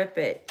going to rip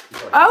it.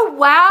 Oh,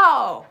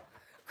 wow.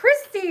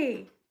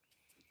 Christy.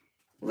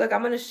 Look,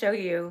 I'm going to show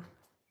you.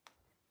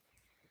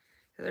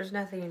 There's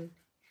nothing.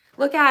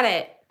 Look at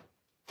it.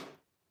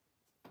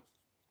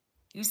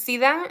 You see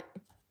that?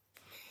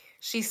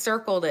 She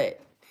circled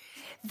it.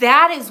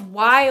 That is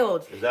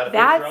wild. Is that a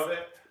picture of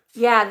it?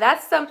 Yeah,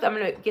 that's something. I'm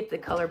going to get the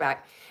color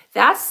back.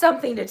 That's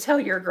something to tell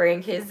your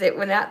grandkids that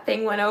when that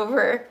thing went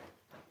over.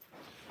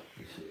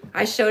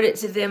 I showed it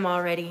to them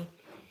already.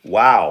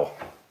 Wow.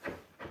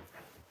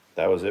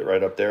 That was it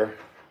right up there.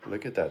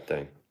 Look at that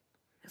thing.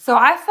 So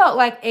I felt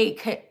like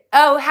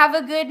have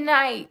a good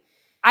night.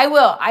 I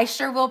will. I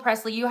sure will,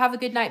 Presley. You have a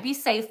good night. Be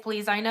safe,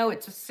 please. I know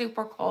it's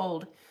super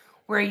cold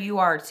where you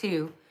are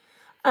too.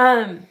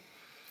 When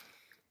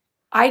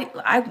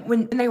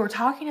they were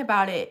talking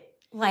about it,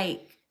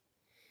 like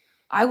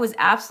I was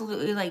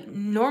absolutely like,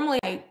 normally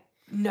I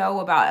know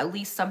about at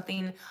least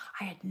something.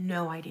 I had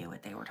no idea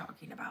what they were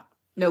talking about.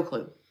 No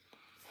clue.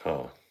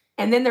 Oh.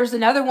 And then there's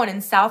another one in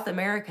South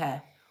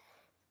America.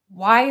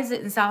 Why is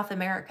it in South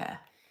America?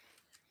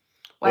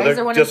 Why is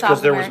there one in South America? Just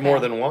because there was more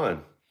than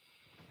one.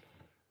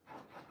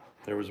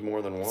 There was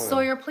more than one.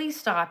 Sawyer, please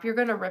stop. You're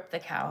going to rip the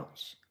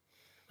couch.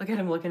 Look at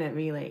him looking at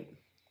me like,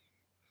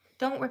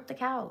 don't rip the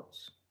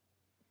couch.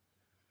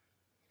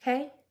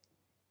 Okay?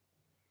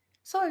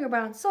 Sawyer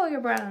Brown, Sawyer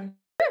Brown.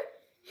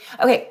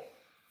 Okay.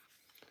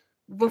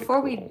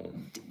 Before we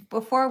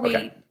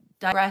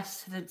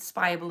digress to the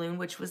spy balloon,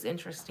 which was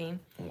interesting.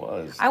 It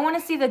was. I want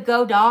to see the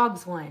Go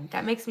Dogs one.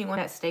 That makes me want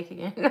that steak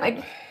again.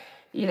 Like,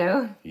 you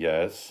know?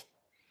 Yes.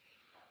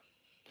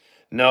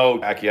 No,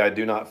 Jackie, I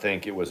do not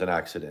think it was an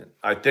accident.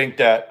 I think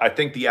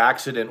the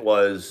accident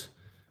was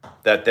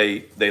that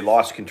they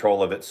lost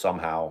control of it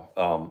somehow,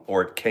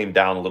 or it came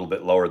down a little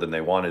bit lower than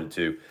they wanted it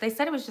to. They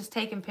said it was just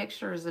taking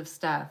pictures of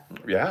stuff.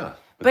 Yeah.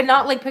 But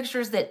not like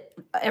pictures that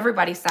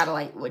everybody's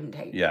satellite wouldn't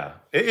take. Yeah.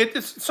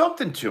 It's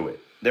something to it.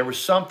 There was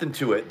something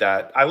to it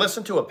that I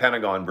listened to a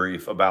Pentagon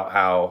brief about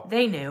how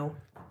they knew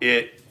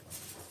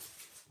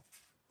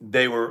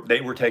they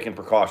were taking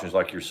precautions,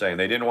 like you're saying.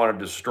 They didn't want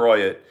to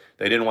destroy it.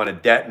 They didn't want to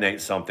detonate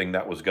something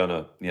that was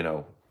gonna,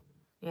 yeah,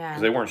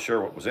 because they weren't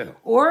sure what was in it.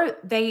 Or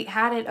they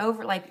had it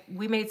over, like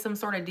we made some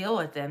sort of deal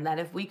with them that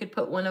if we could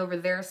put one over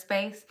their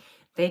space,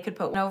 they could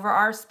put one over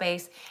our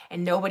space,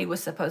 and nobody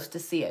was supposed to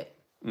see it.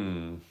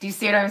 Do you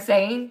see what I'm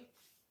saying?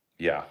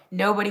 Yeah.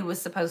 Nobody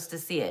was supposed to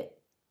see it.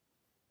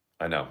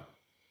 I know.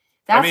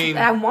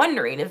 I'm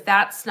wondering if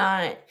that's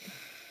not.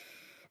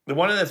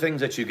 One of the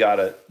things that you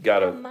gotta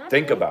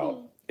think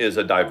about is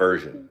a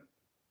diversion.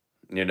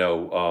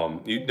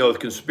 The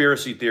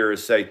conspiracy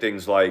theorists say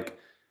things like,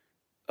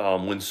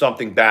 when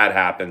something bad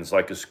happens,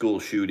 like a school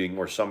shooting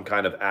or some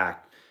kind of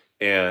act,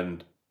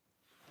 and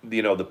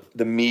the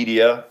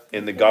media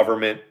and the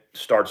government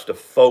starts to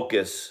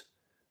focus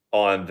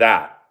on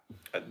that,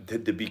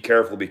 to be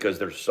careful because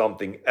there's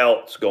something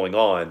else going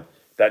on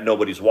that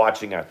nobody's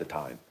watching at the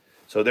time.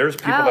 So there's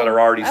people that are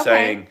already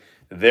saying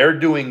they're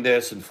doing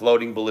this and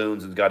floating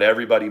balloons and got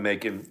everybody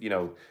making,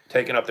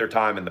 taking up their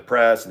time in the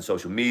press and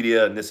social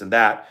media and this and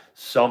that.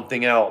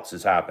 Something else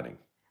is happening.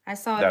 I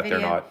saw a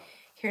video.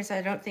 Here's,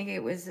 I don't think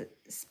it was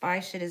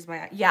spy shit is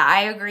my. Yeah,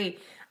 I agree.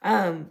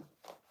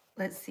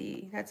 Let's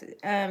see. I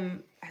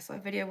saw a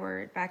video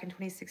where back in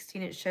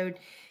 2016 it showed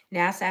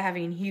NASA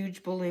having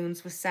huge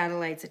balloons with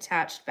satellites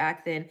attached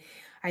back then.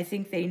 I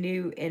think they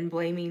knew, and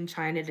blaming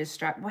China to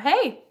distract. Well,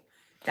 hey.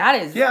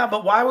 That is... Yeah,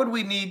 but why would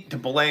we need to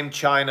blame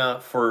China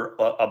for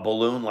a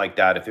balloon like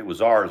that if it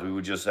was ours? We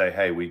would just say,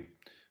 hey, we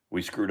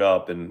screwed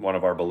up and one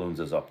of our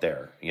balloons is up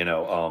there.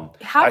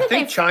 I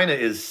think China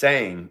is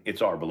saying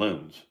it's our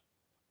balloons.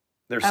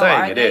 They're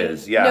saying it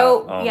is. Yeah.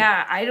 No,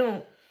 I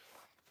don't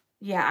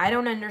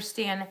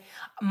understand.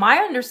 My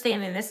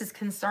understanding, this is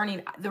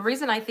concerning. The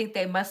reason I think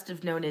they must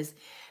have known is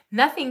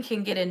nothing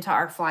can get into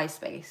our fly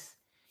space.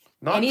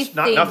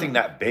 Nothing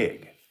that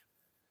big.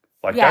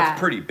 That's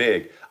pretty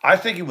big. I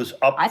think it was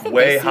up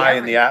way high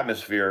in the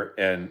atmosphere,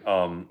 and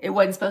it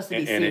wasn't supposed to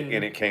be seen.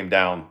 And it came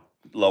down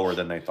lower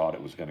than they thought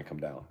it was going to come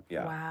down.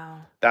 Yeah.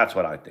 Wow. That's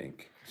what I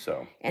think.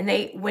 So. And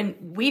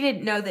when we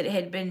didn't know that it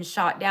had been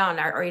shot down,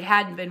 or it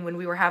hadn't been when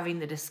we were having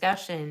the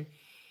discussion,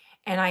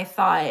 and I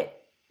thought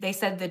they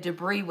said the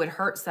debris would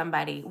hurt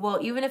somebody. Well,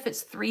 even if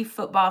it's 3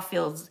 football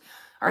fields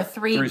or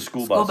 3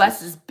 school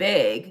buses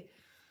big.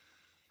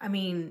 I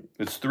mean,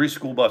 it's 3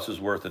 school buses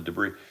worth of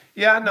debris.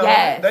 Yeah, no,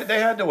 yes. They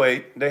had to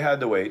wait. They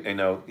had to wait.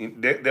 They'll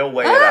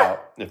weigh it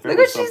out. Look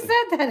what she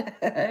said,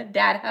 that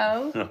dad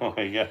ho. Oh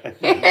my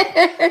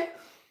God.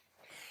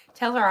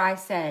 Tell her I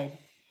said,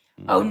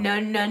 oh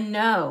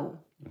no.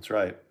 That's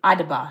right. I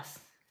the boss.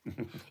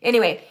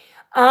 Anyway,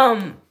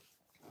 so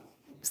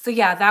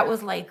yeah, that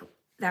was like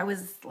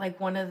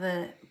one of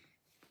the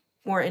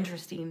more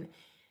interesting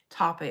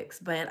topics,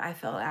 but I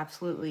felt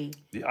absolutely.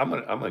 Yeah, I'm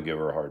gonna give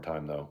her a hard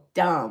time though.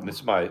 Dumb. This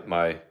is my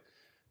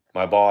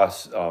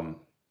boss. I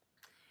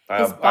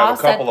have a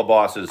couple of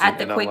bosses at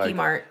the Quickie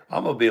Mart.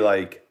 I'm gonna be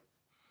like,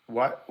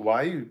 why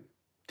are you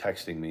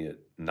texting me at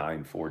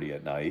 9:40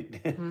 at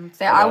night?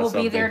 Say I will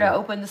be there to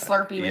open the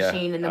Slurpee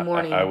machine in the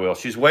morning. I will.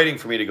 She's waiting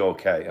for me to go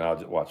okay, and I'll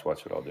just watch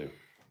what I'll do.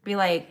 Be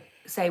like,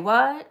 say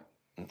what?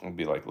 I'll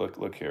be like,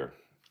 look here.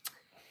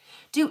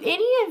 Do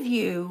any of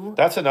you?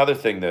 That's another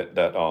thing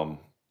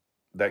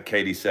that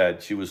Katie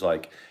said. She was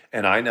like,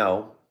 and I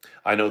know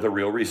the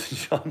real reason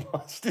Sean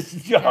lost his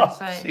job.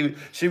 Right.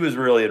 She was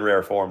really in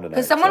rare form tonight.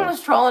 Because someone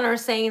was trolling her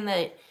saying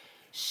that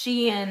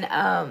she and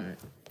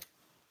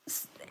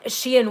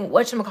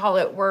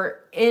whatchamacallit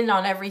were in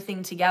on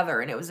everything together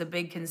and it was a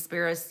big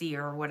conspiracy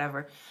or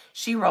whatever.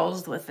 She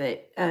rolls with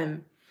it.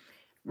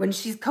 When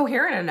she's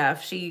coherent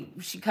enough, she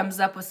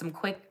comes up with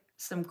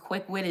some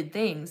quick-witted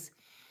things.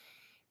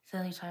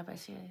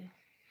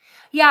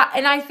 Yeah,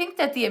 and I think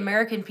that the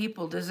American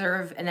people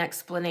deserve an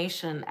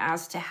explanation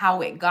as to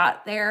how it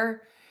got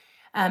there.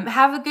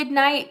 Have a good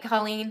night,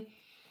 Colleen.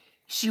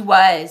 She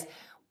was.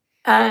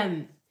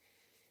 How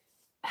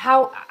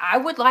I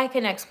would like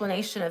an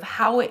explanation of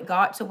how it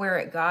got to where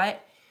it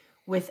got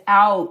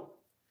without,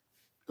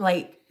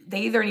 they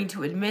either need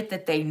to admit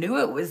that they knew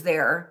it was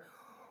there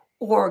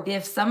or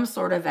give some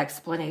sort of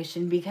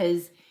explanation,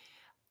 because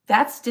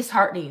that's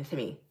disheartening to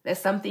me that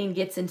something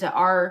gets into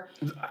our.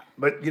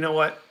 But you know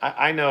what?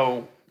 I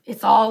know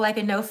it's all like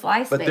a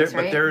no-fly space,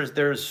 right? But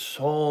there's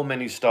so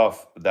many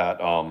stuff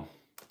that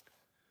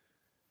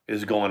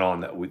is going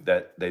on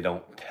that they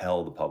don't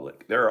tell the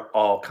public. There are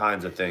all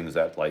kinds of things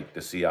that like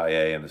the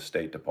CIA and the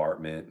State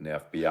Department and the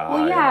FBI.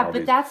 Well, yeah, and all but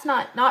these,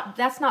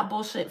 that's not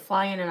bullshit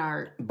flying in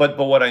our. But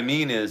what I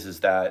mean is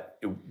that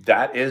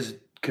that is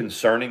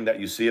concerning that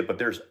you see it, but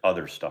there's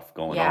other stuff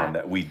going on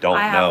that we don't know.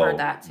 I have heard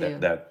that too.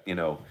 That you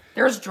know,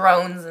 there's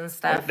drones and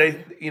stuff.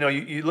 They, you know,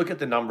 you look at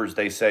the numbers.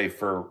 They say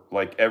for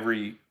like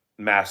every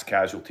mass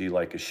casualty,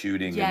 like a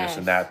shooting and this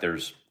and that,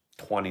 there's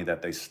 20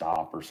 that they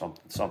stop or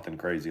something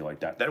crazy like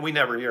that we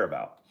never hear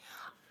about.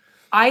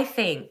 I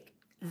think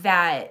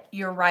that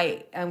you're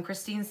right.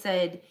 Christine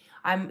said,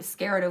 I'm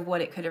scared of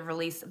what it could have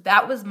released.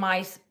 That was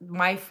my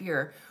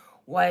fear,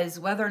 was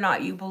whether or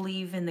not you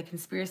believe in the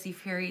conspiracy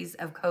theories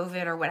of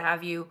COVID or what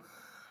have you,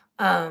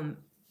 and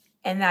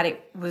that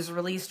it was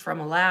released from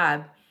a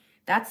lab.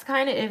 That's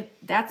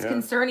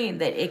concerning,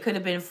 that it could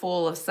have been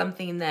full of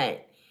something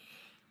that.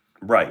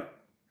 Right.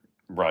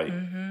 Right.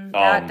 Mm-hmm.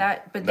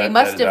 But they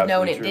must have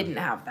known it didn't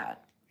have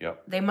that.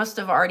 Yep. They must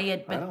have already. I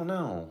don't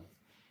know.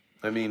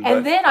 I mean,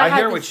 and then I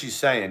hear what she's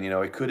saying. You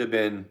know, it could have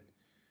been.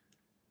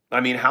 I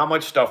mean, how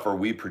much stuff are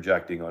we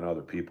projecting on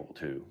other people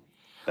too?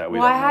 That we.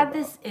 Well, I had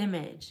this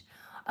image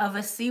of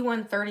a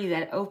C-130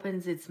 that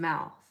opens its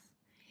mouth,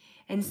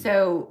 and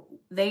so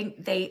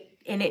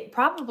and it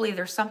probably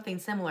there's something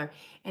similar,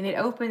 and it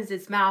opens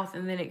its mouth,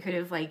 and then it could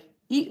have like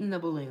eaten the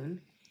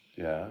balloon.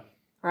 Yeah.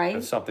 Right.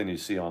 That's something you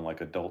see on like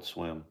Adult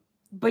Swim.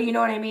 But you know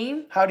what I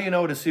mean? How do you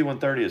know what a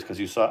C-130 is?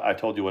 Because I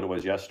told you what it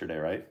was yesterday,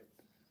 right?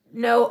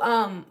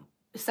 No,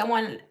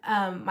 someone,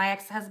 my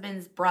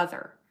ex-husband's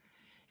brother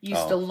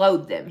used to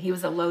load them. He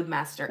was a load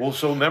master. Well,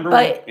 so remember,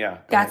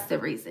 that's the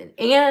reason.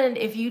 And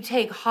if you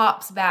take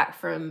hops back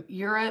from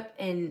Europe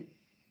and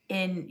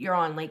you're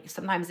on, like,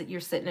 sometimes you're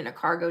sitting in a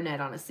cargo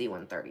net on a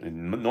C-130.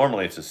 And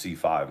normally it's a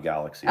C5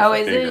 Galaxy. Oh,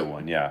 it's is a bigger it?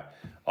 one, yeah.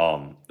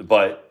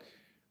 But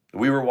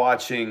we were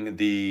watching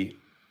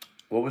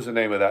what was the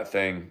name of that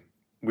thing?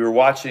 We were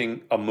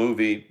watching a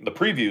movie, the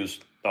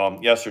previews,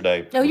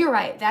 yesterday. No, you're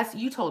right.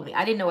 You told me.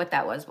 I didn't know what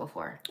that was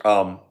before.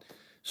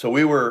 So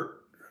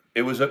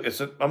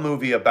it's a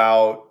movie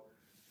about,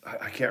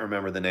 I can't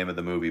remember the name of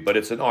the movie, but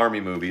it's an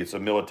army movie. It's a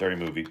military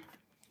movie.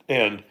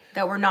 And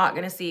that we're not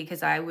going to see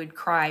because I would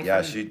cry.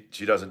 Yeah,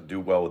 she doesn't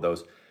do well with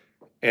those.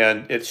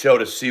 And it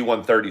showed a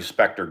C-130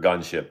 Spectre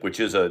gunship,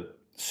 which is a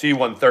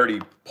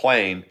C-130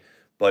 plane,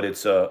 but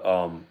it's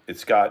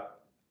got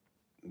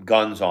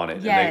guns on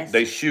it. Yes. And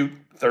they shoot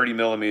 30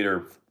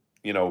 millimeter,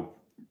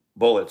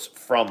 bullets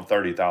from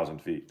 30,000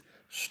 feet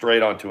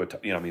straight onto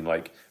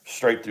like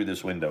straight through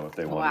this window if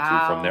they wanted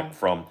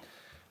to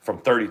from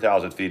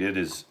 30,000 feet.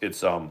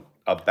 It's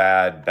a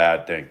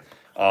bad thing.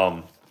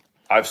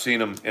 I've seen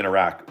them in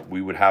Iraq.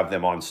 We would have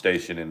them on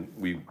station and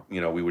we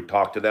would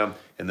talk to them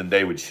and then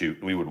they would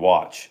shoot. We would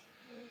watch.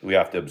 We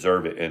have to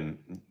observe it and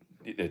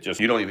it just,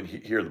 you don't even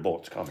hear the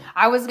bullets coming.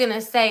 I was going to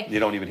say. You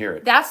don't even hear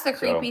it. That's the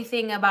creepy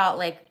thing about,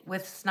 like,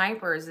 with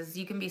snipers is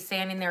you can be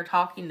standing there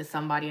talking to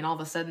somebody and all of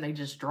a sudden they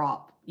just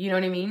drop. You know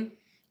what I mean?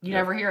 You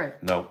never hear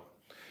it. No.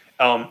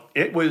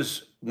 It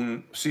was,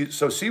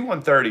 so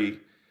C-130,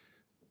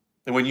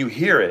 when you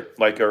hear it,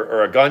 like,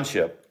 or a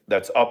gunship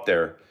that's up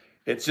there,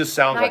 it just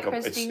sounds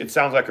it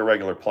sounds like a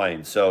regular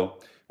plane. So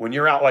when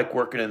you're out, like,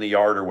 working in the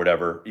yard or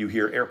whatever, you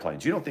hear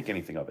airplanes. You don't think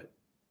anything of it.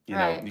 You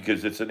know,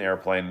 because it's an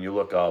airplane and you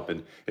look up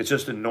and it's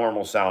just a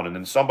normal sound. And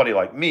then somebody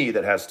like me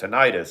that has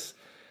tinnitus,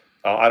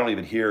 I don't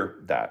even hear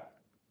that.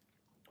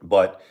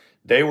 But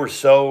they were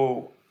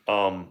so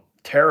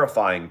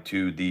terrifying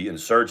to the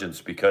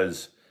insurgents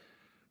because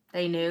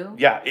they knew.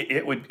 Yeah,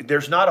 it would.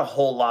 There's not a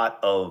whole lot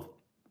of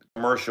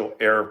commercial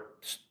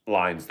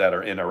airlines that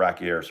are in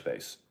Iraqi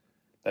airspace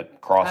that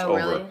cross over,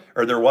 really?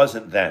 Or there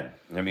wasn't then.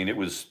 I mean, it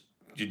was.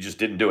 You just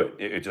didn't do it.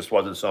 It just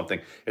wasn't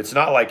something. It's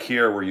not like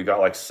here where you got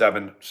like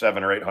seven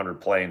or 800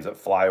 planes that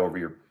fly over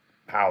your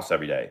house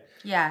every day.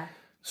 Yeah.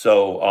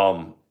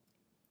 So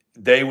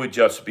they would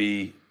just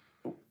be,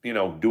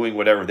 doing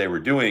whatever they were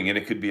doing, and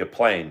it could be a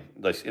plane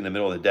like in the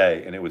middle of the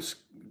day, and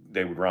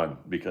they would run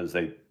because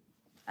they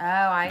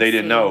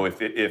didn't know if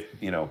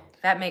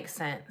That makes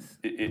sense.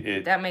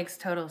 That makes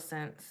total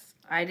sense.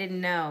 I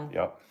didn't know.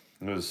 Yep.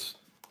 It was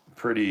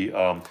pretty.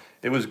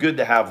 It was good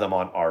to have them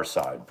on our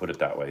side. Put it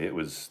that way. It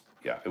was.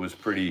 Yeah, it was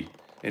pretty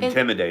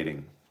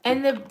intimidating.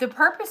 And the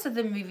purpose of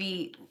the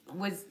movie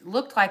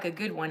looked like a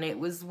good one. It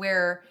was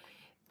where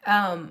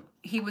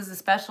he was a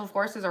special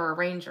forces or a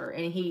ranger,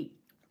 and he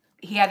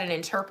had an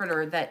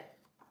interpreter that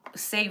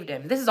saved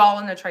him. This is all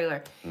in the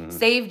trailer. Mm-hmm.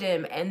 Saved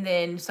him, and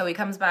then so he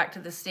comes back to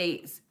the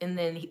States, and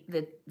then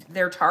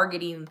they're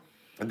targeting.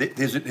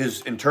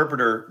 His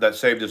interpreter that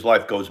saved his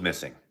life goes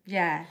missing.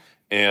 Yeah.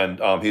 And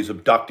he's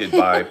abducted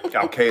by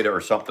Al Qaeda or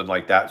something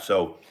like that.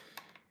 So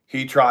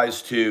he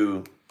tries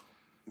to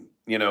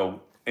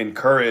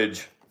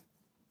encourage,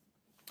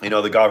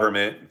 the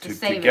government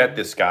to get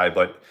this guy,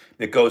 but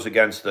it goes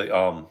against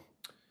the,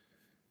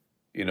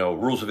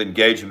 rules of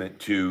engagement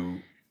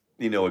to,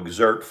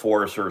 exert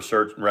force or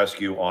search and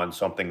rescue on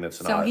something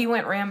that's not. So he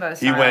went Rambo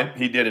style.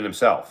 He did it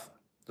himself.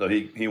 So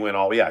he went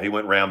he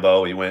went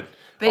Rambo. He went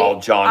all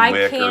John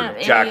Wick or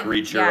Jack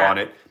Reacher on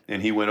it.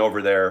 and he went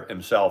over there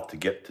himself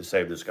to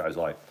save this guy's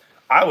life.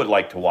 I would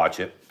like to watch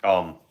it,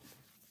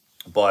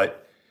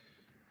 but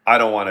I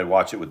don't want to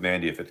watch it with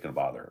Mandy if it's going to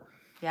bother her.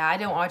 Yeah, I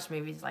don't watch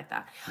movies like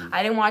that.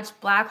 I didn't watch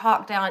Black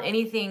Hawk Down,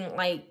 anything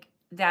like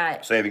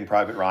that. Saving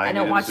Private Ryan. I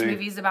don't watch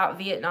movies about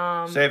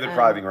Vietnam. Saving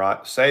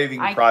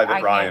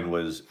Private Ryan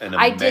was an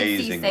amazing movie. I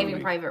did see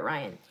Saving Private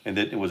Ryan.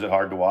 And was it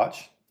hard to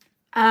watch?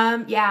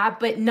 Yeah,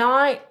 but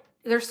not.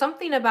 There's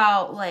something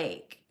about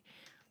like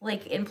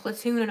in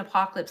Platoon and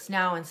Apocalypse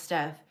Now and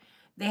stuff.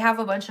 They have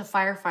a bunch of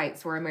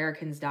firefights where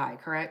Americans die,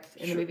 correct?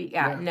 In the movie?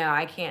 Yeah, no,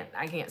 I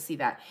can't see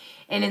that.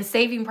 And in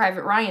Saving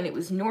Private Ryan, it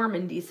was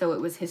Normandy, so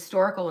it was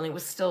historical and it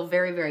was still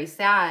very, very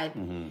sad.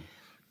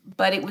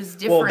 But it was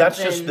different. Well,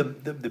 that's just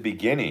the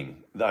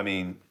beginning. I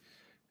mean,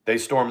 they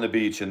storm the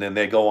beach and then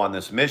they go on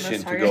this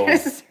mission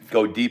to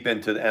go deep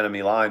into the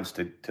enemy lines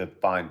to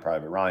find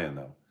Private Ryan,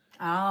 though.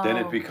 Oh. Then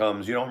it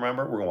becomes, you don't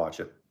remember? We're going to watch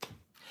it.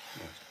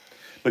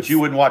 But you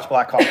wouldn't watch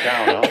Black Hawk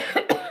Down,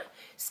 huh?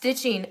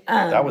 Stitching.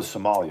 That was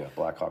Somalia.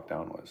 Black Hawk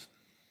Down was.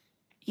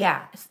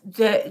 Yeah,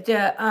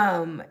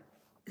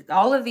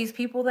 all of these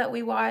people that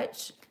we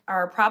watch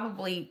are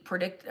probably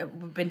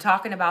we've been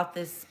talking about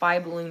this spy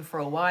balloon for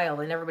a while,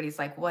 and everybody's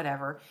like,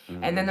 whatever.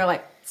 And then they're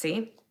like,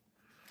 see,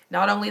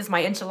 not only is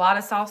my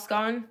enchilada sauce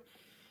gone,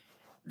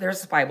 there's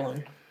a spy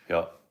balloon.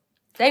 Yep.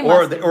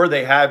 Or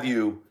they have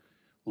you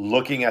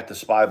looking at the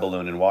spy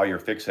balloon, and while you're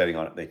fixating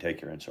on it, they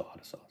take your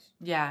enchilada sauce.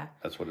 Yeah.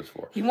 That's what it's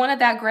for. He wanted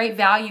that great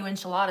value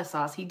enchilada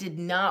sauce. He did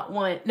not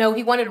want... No,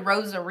 he wanted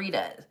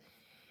Rosarita's.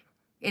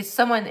 It's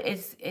a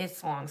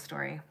long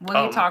story. We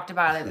talked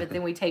about it, but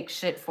then we take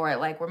shit for it.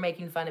 Like, we're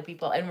making fun of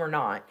people, and we're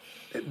not.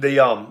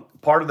 The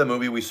part of the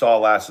movie we saw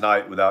last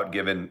night, without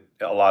giving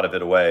a lot of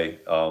it away,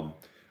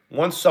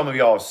 once some of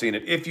y'all have seen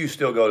it, if you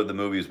still go to the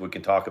movies, we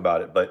can talk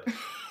about it. But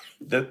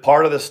the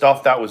part of the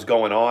stuff that was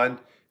going on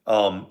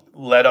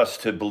led us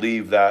to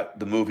believe that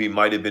the movie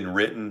might have been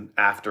written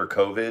after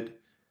COVID.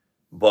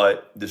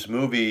 But this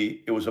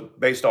movie, it was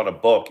based on a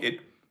book. It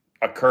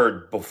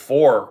occurred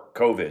before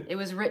COVID. It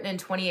was written in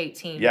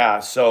 2018. Yeah,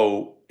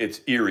 so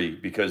it's eerie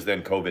because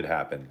then COVID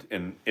happened.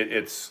 And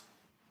it's...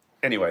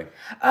 Anyway,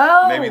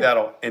 maybe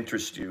that'll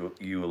interest you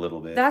a little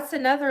bit. That's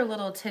another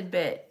little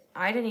tidbit.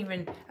 I didn't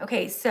even...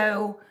 Okay,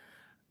 so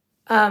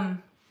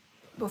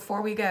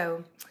before we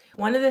go,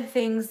 one of the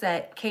things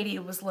that Katie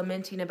was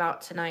lamenting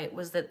about tonight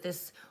was that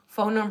this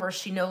phone number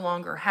she no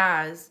longer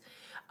has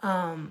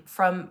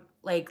from...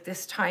 like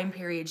this time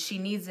period, she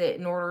needs it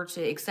in order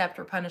to accept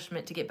her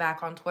punishment to get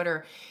back on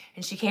Twitter,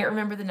 and she can't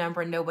remember the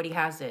number and nobody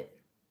has it.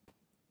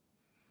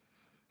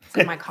 It's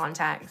in my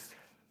contacts.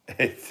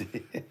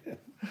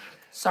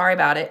 Sorry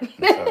about it.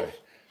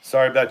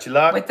 Sorry about your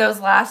luck. With those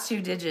last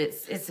 2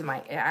 digits,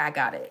 I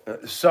got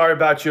it. Sorry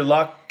about your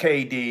luck,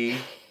 KD.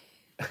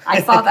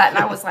 I saw that and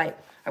I was like,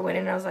 I went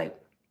in and I was like,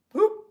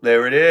 whoop,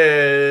 there it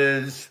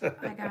is.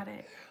 I got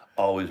it.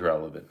 Always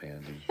relevant,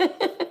 Mandy.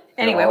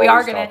 Anyway, we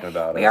are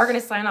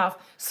gonna sign off.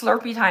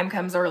 Slurpee time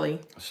comes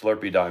early.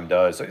 Slurpee time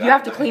does. You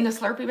have to clean the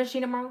Slurpee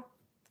machine tomorrow?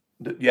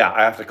 Yeah,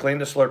 I have to clean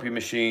the Slurpee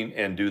machine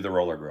and do the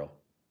roller grill.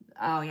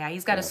 Oh yeah,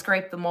 he's got to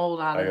scrape the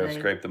mold out of it. I got to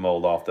scrape the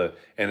mold off and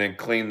then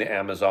clean the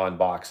Amazon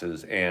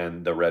boxes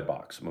and the Red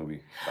Box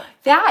movie.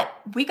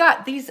 We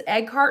got these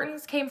egg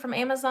cartons came from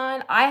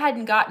Amazon. I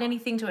hadn't gotten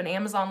anything to an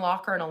Amazon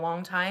locker in a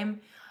long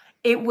time.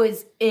 It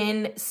was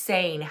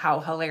insane how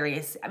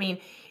hilarious. I mean,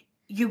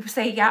 you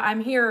say, yeah, I'm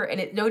here, and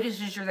it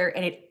notices you're there,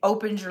 and it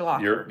opens your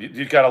locker.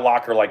 You've got a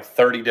locker, like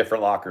 30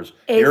 different lockers.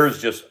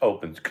 Yours just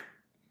opens.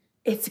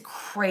 It's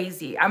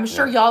crazy. I'm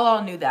sure y'all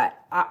all knew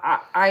that.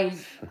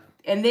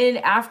 And then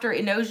after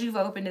it knows you've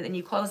opened it, then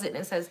you close it, and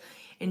it says,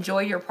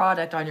 enjoy your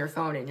product on your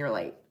phone, and you're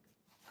like,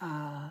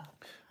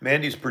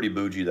 Mandy's pretty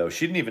bougie, though.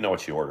 She didn't even know what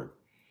she ordered.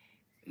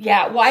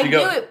 Yeah, well, I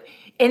knew it,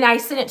 and I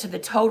sent it to the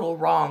total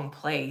wrong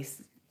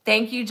place.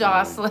 Thank you,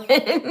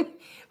 Jocelyn.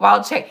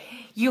 Wild cherry.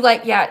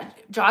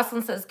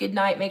 Jocelyn says, good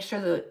night. Make sure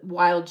the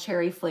wild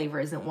cherry flavor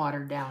isn't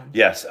watered down.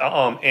 Yes,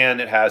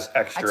 and it has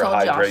extra hydration.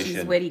 I told y'all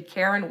she's witty.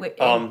 Karen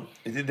Whitney.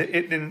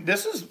 And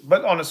this is,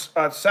 but on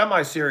a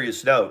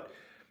semi-serious note,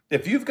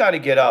 if you've got to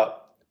get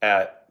up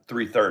at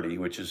 3:30,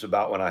 which is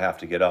about when I have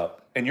to get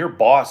up, and your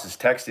boss is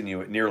texting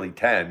you at nearly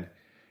 10,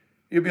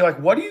 you'd be like,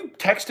 what are you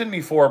texting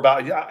me for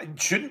about?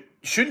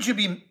 Shouldn't you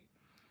be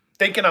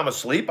thinking I'm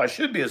asleep? I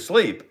should be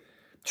asleep.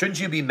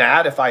 Shouldn't you be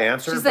mad if I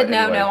answer? She said,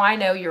 no, I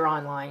know you're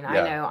online. I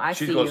know. I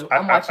see you.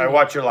 I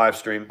watch your live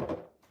stream.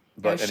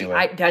 But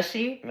anyway. Does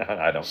she?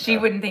 I don't. She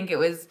wouldn't think it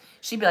was.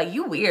 She'd be like,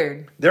 you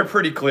weird. They're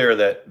pretty clear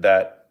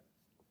that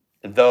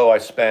though I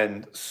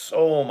spend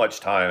so much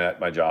time at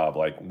my job,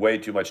 like way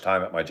too much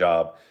time at my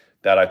job,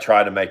 that I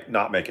try to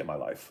not make it my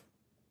life.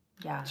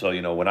 Yeah. So,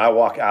 when I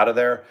walk out of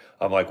there,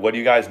 I'm like, what do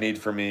you guys need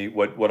from me?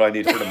 What do I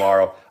need for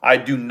tomorrow? I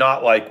do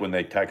not like when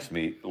they text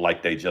me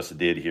like they just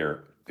did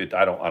here.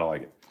 I don't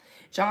like it.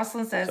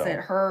 Jocelyn says that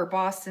her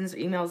boss sends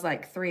emails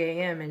like 3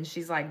 a.m. and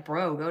she's like,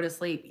 bro, go to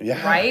sleep.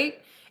 Yeah. Right?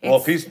 Well,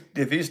 if he's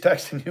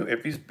texting you,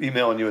 if he's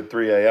emailing you at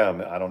 3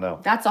 a.m., I don't know.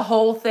 That's a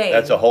whole thing.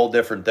 That's a whole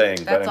different thing.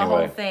 That's a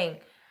whole thing.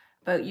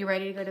 But you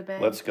ready to go to bed?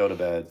 Let's go to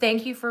bed.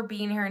 Thank you for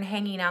being here and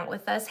hanging out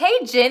with us.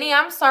 Hey, Jenny,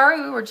 I'm sorry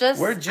we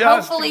just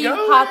hopefully you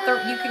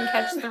can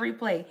catch the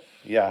replay.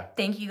 Yeah.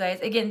 Thank you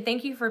guys. Again,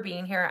 thank you for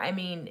being here. I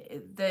mean,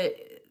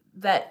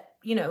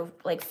 you know,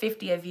 like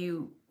 50 of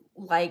you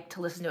like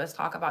to listen to us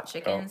talk about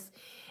chickens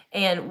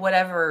and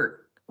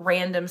whatever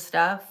random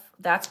stuff.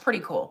 That's pretty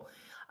cool.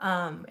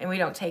 And we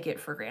don't take it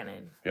for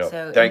granted. Yep.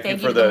 So thank you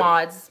for the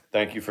mods.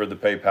 Thank you for the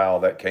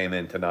PayPal that came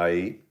in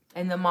tonight.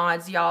 And the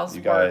mods, you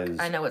guys,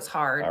 I know it's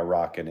hard. Are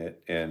rocking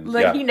it. And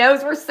look, he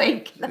knows we're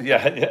synced.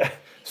 Yeah.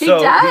 So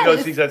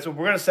he said, so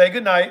we're going to say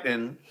goodnight.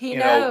 And he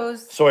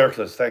knows. Sawyer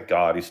says, thank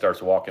God. He starts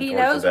walking towards the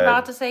bed. He knows we're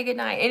about to say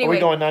goodnight. Anyway, are we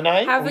going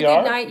night-night? Have a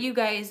good night, you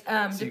guys.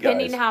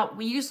 Depending how,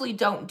 we usually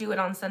don't do it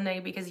on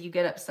Sunday because you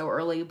get up so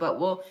early, but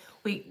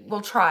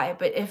we'll try.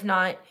 But if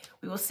not,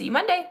 we will see you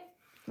Monday.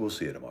 We'll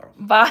see you tomorrow.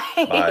 Bye.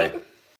 Bye.